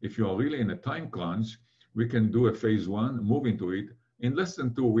do, if you are really in a time crunch, we can do a phase one, move into it. In less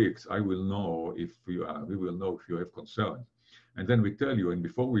than 2 weeks, we will know if you have concerns. And then we tell you, and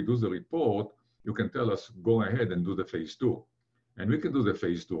before we do the report, you can tell us, go ahead and do the phase two. And we can do the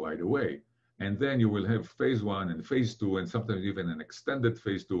phase two right away. And then you will have phase one and phase two, and sometimes even an extended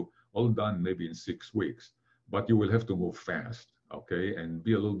phase two, all done maybe in 6 weeks. But you will have to move fast, okay? And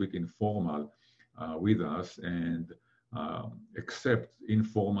be a little bit informal with us, and accept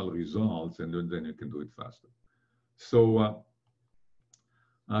informal results, and then you can do it faster. So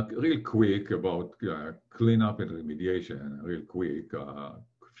real quick about cleanup and remediation, real quick, a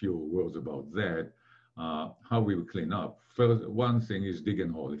few words about that. How we will clean up. First, one thing is dig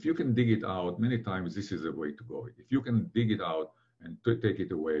and hole. If you can dig it out, many times this is the way to go. If you can dig it out and take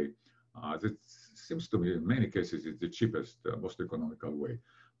it away, that seems to me in many cases it's the cheapest, most economical way.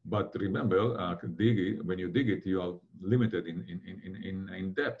 But remember, when you dig it, you are limited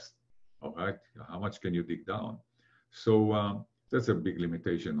in depth. All right, how much can you dig down? So that's a big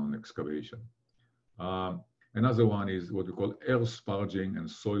limitation on excavation. Another one is what we call air sparging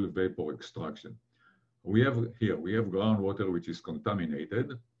and soil vapor extraction. We have groundwater which is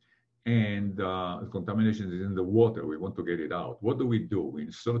contaminated, and contamination is in the water. We want to get it out. What do? We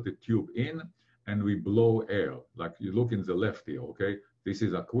insert the tube in and we blow air. Like you look in the left here, okay? This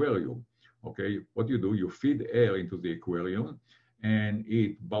is aquarium, okay? What you do, you feed air into the aquarium and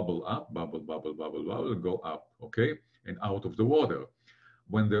it bubble up, bubble, go up, okay? And out of the water.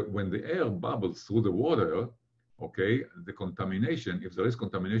 When the air bubbles through the water, okay, the contamination, if there is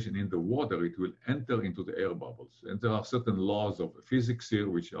contamination in the water, it will enter into the air bubbles. And there are certain laws of physics here,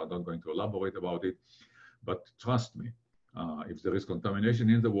 which I'm not going to elaborate about it, but trust me, if there is contamination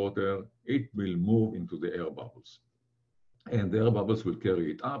in the water, it will move into the air bubbles. And the air bubbles will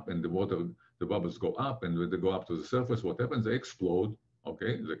carry it up, and the bubbles go up, and when they go up to the surface, what happens? They explode,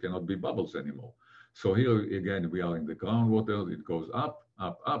 okay? They cannot be bubbles anymore. So here again, we are in the groundwater, it goes up,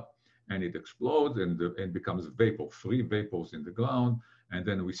 and it explodes and becomes vapor, free vapors in the ground, and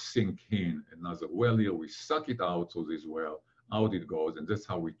then we sink in another well here, we suck it out through this well, out it goes, and that's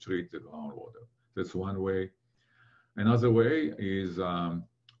how we treat the groundwater. That's one way. Another way is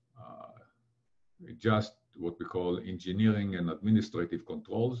just what we call engineering and administrative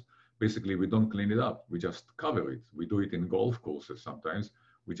controls. Basically, we don't clean it up, we just cover it. We do it in golf courses sometimes,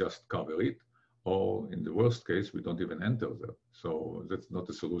 we just cover it, or in the worst case, we don't even enter there. So that's not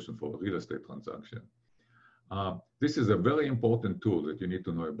a solution for a real estate transaction. This is a very important tool that you need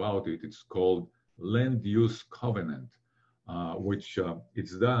to know about it. It's called land use covenant, which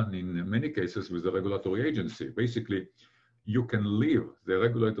it's done in many cases with the regulatory agency. Basically, you can leave, the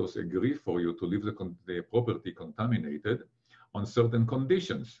regulators agree for you to leave the property contaminated on certain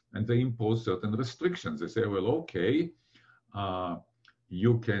conditions, and they impose certain restrictions. They say, well, okay,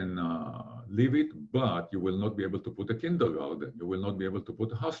 you can leave it, but you will not be able to put a kindergarten. You will not be able to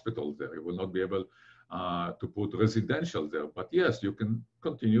put a hospital there. You will not be able to put residential there. But yes, you can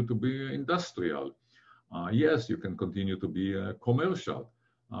continue to be industrial. Yes, you can continue to be commercial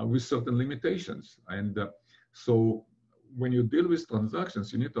with certain limitations. And so when you deal with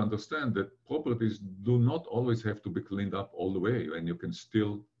transactions, you need to understand that properties do not always have to be cleaned up all the way, and you can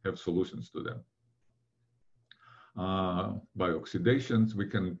still have solutions to them. By oxidations, we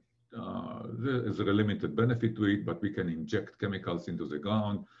can, there is a limited benefit to it, but we can inject chemicals into the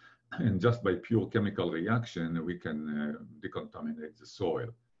ground, and just by pure chemical reaction, we can decontaminate the soil.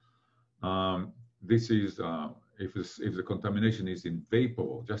 This is, if the contamination is in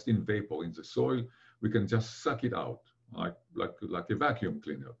vapor, just in vapor in the soil, we can just suck it out, like a vacuum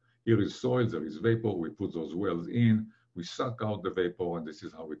cleaner. Here is soil, there is vapor, we put those wells in, we suck out the vapor, and this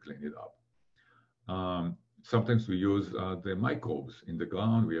is how we clean it up. Sometimes we use the microbes in the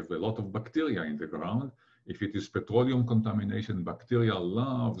ground. We have a lot of bacteria in the ground. If it is petroleum contamination, bacteria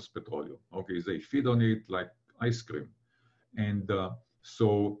loves petroleum. Okay, they feed on it like ice cream. And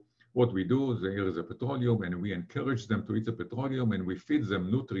so what we do, here is a petroleum, and we encourage them to eat the petroleum, and we feed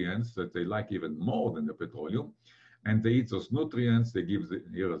them nutrients that they like even more than the petroleum. And they eat those nutrients. They give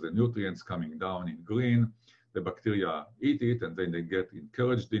here are the nutrients coming down in green. The bacteria eat it, and then they get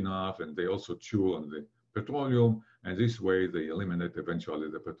encouraged enough, and they also chew on the petroleum, and this way they eliminate eventually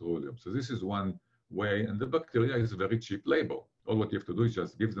the petroleum. So this is one way, and the bacteria is very cheap labor. All what you have to do is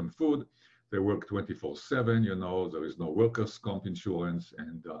just give them food. They work 24/7, you know, there is no workers' comp insurance,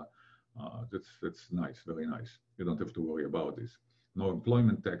 and that's nice, very nice. You don't have to worry about this. No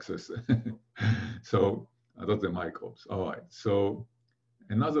employment taxes. So that's the microbes. All right, so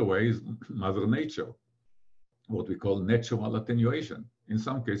another way is Mother Nature, what we call natural attenuation. In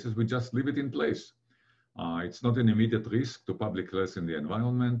some cases, we just leave it in place. It's not an immediate risk to public health in the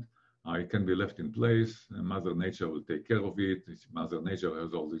environment. It can be left in place, and Mother Nature will take care of it. Mother Nature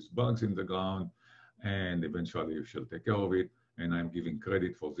has all these bugs in the ground, and eventually you shall take care of it. And I'm giving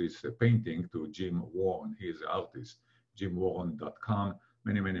credit for this painting to Jim Warren. He is an artist, jimwarren.com.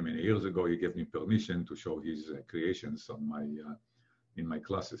 Many years ago, he gave me permission to show his creations on in my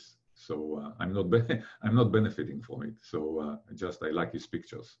classes. So I'm not benefiting from it. So I like his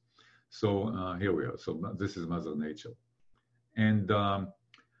pictures. So here we are. So this is Mother Nature. And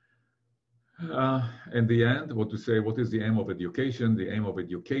in the end, what is the aim of education? The aim of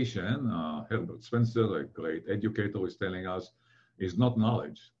education, Herbert Spencer, a great educator, is telling us, is not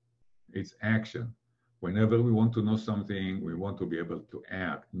knowledge, it's action. Whenever we want to know something, we want to be able to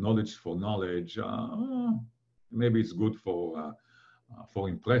act. Knowledge for knowledge, maybe it's good for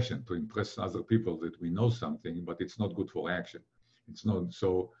impression, to impress other people that we know something, but it's not good for action. It's not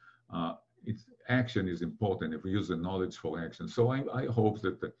so. Action is important if we use the knowledge for action. So I hope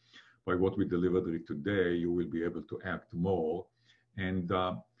that by what we delivered today, you will be able to act more. And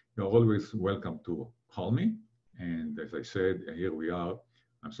you're always welcome to call me. And as I said, here we are.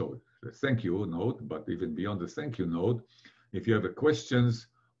 I'm sorry, the thank you note, but even beyond the thank you note, if you have questions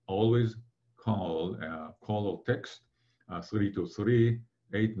always call or text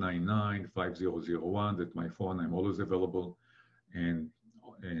 323-899-5001. That's my phone. I'm always available. And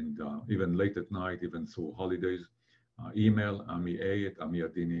even late at night, even through holidays, email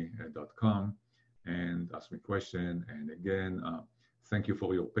ami@amiadini.com and ask me question. And again, thank you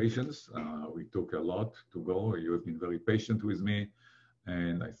for your patience. We took a lot to go. You have been very patient with me.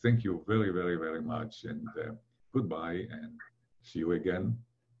 And I thank you very, very, very much. And goodbye, and see you again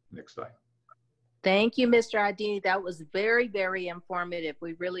next time. Thank you, Mr. Adini. That was very, very informative.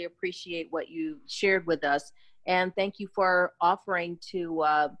 We really appreciate what you shared with us. And thank you for offering to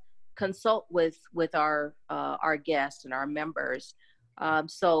consult with our guests and our members.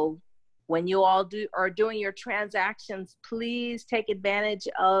 So when you all are doing your transactions, please take advantage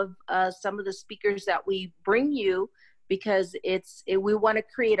of some of the speakers that we bring you, because we want to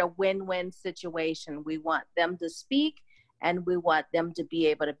create a win-win situation. We want them to speak, and we want them to be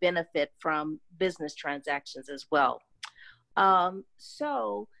able to benefit from business transactions as well.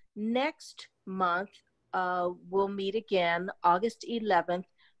 So next month, we'll meet again, August 11th,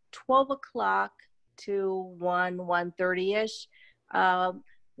 12 o'clock to 1:30-ish.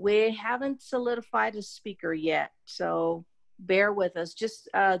 We haven't solidified a speaker yet, so bear with us. Just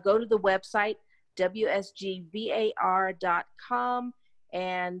go to the website, wsgvar.com,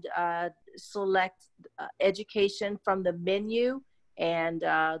 and select education from the menu, and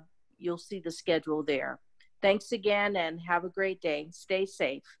you'll see the schedule there. Thanks again, and have a great day. Stay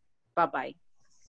safe. Bye-bye.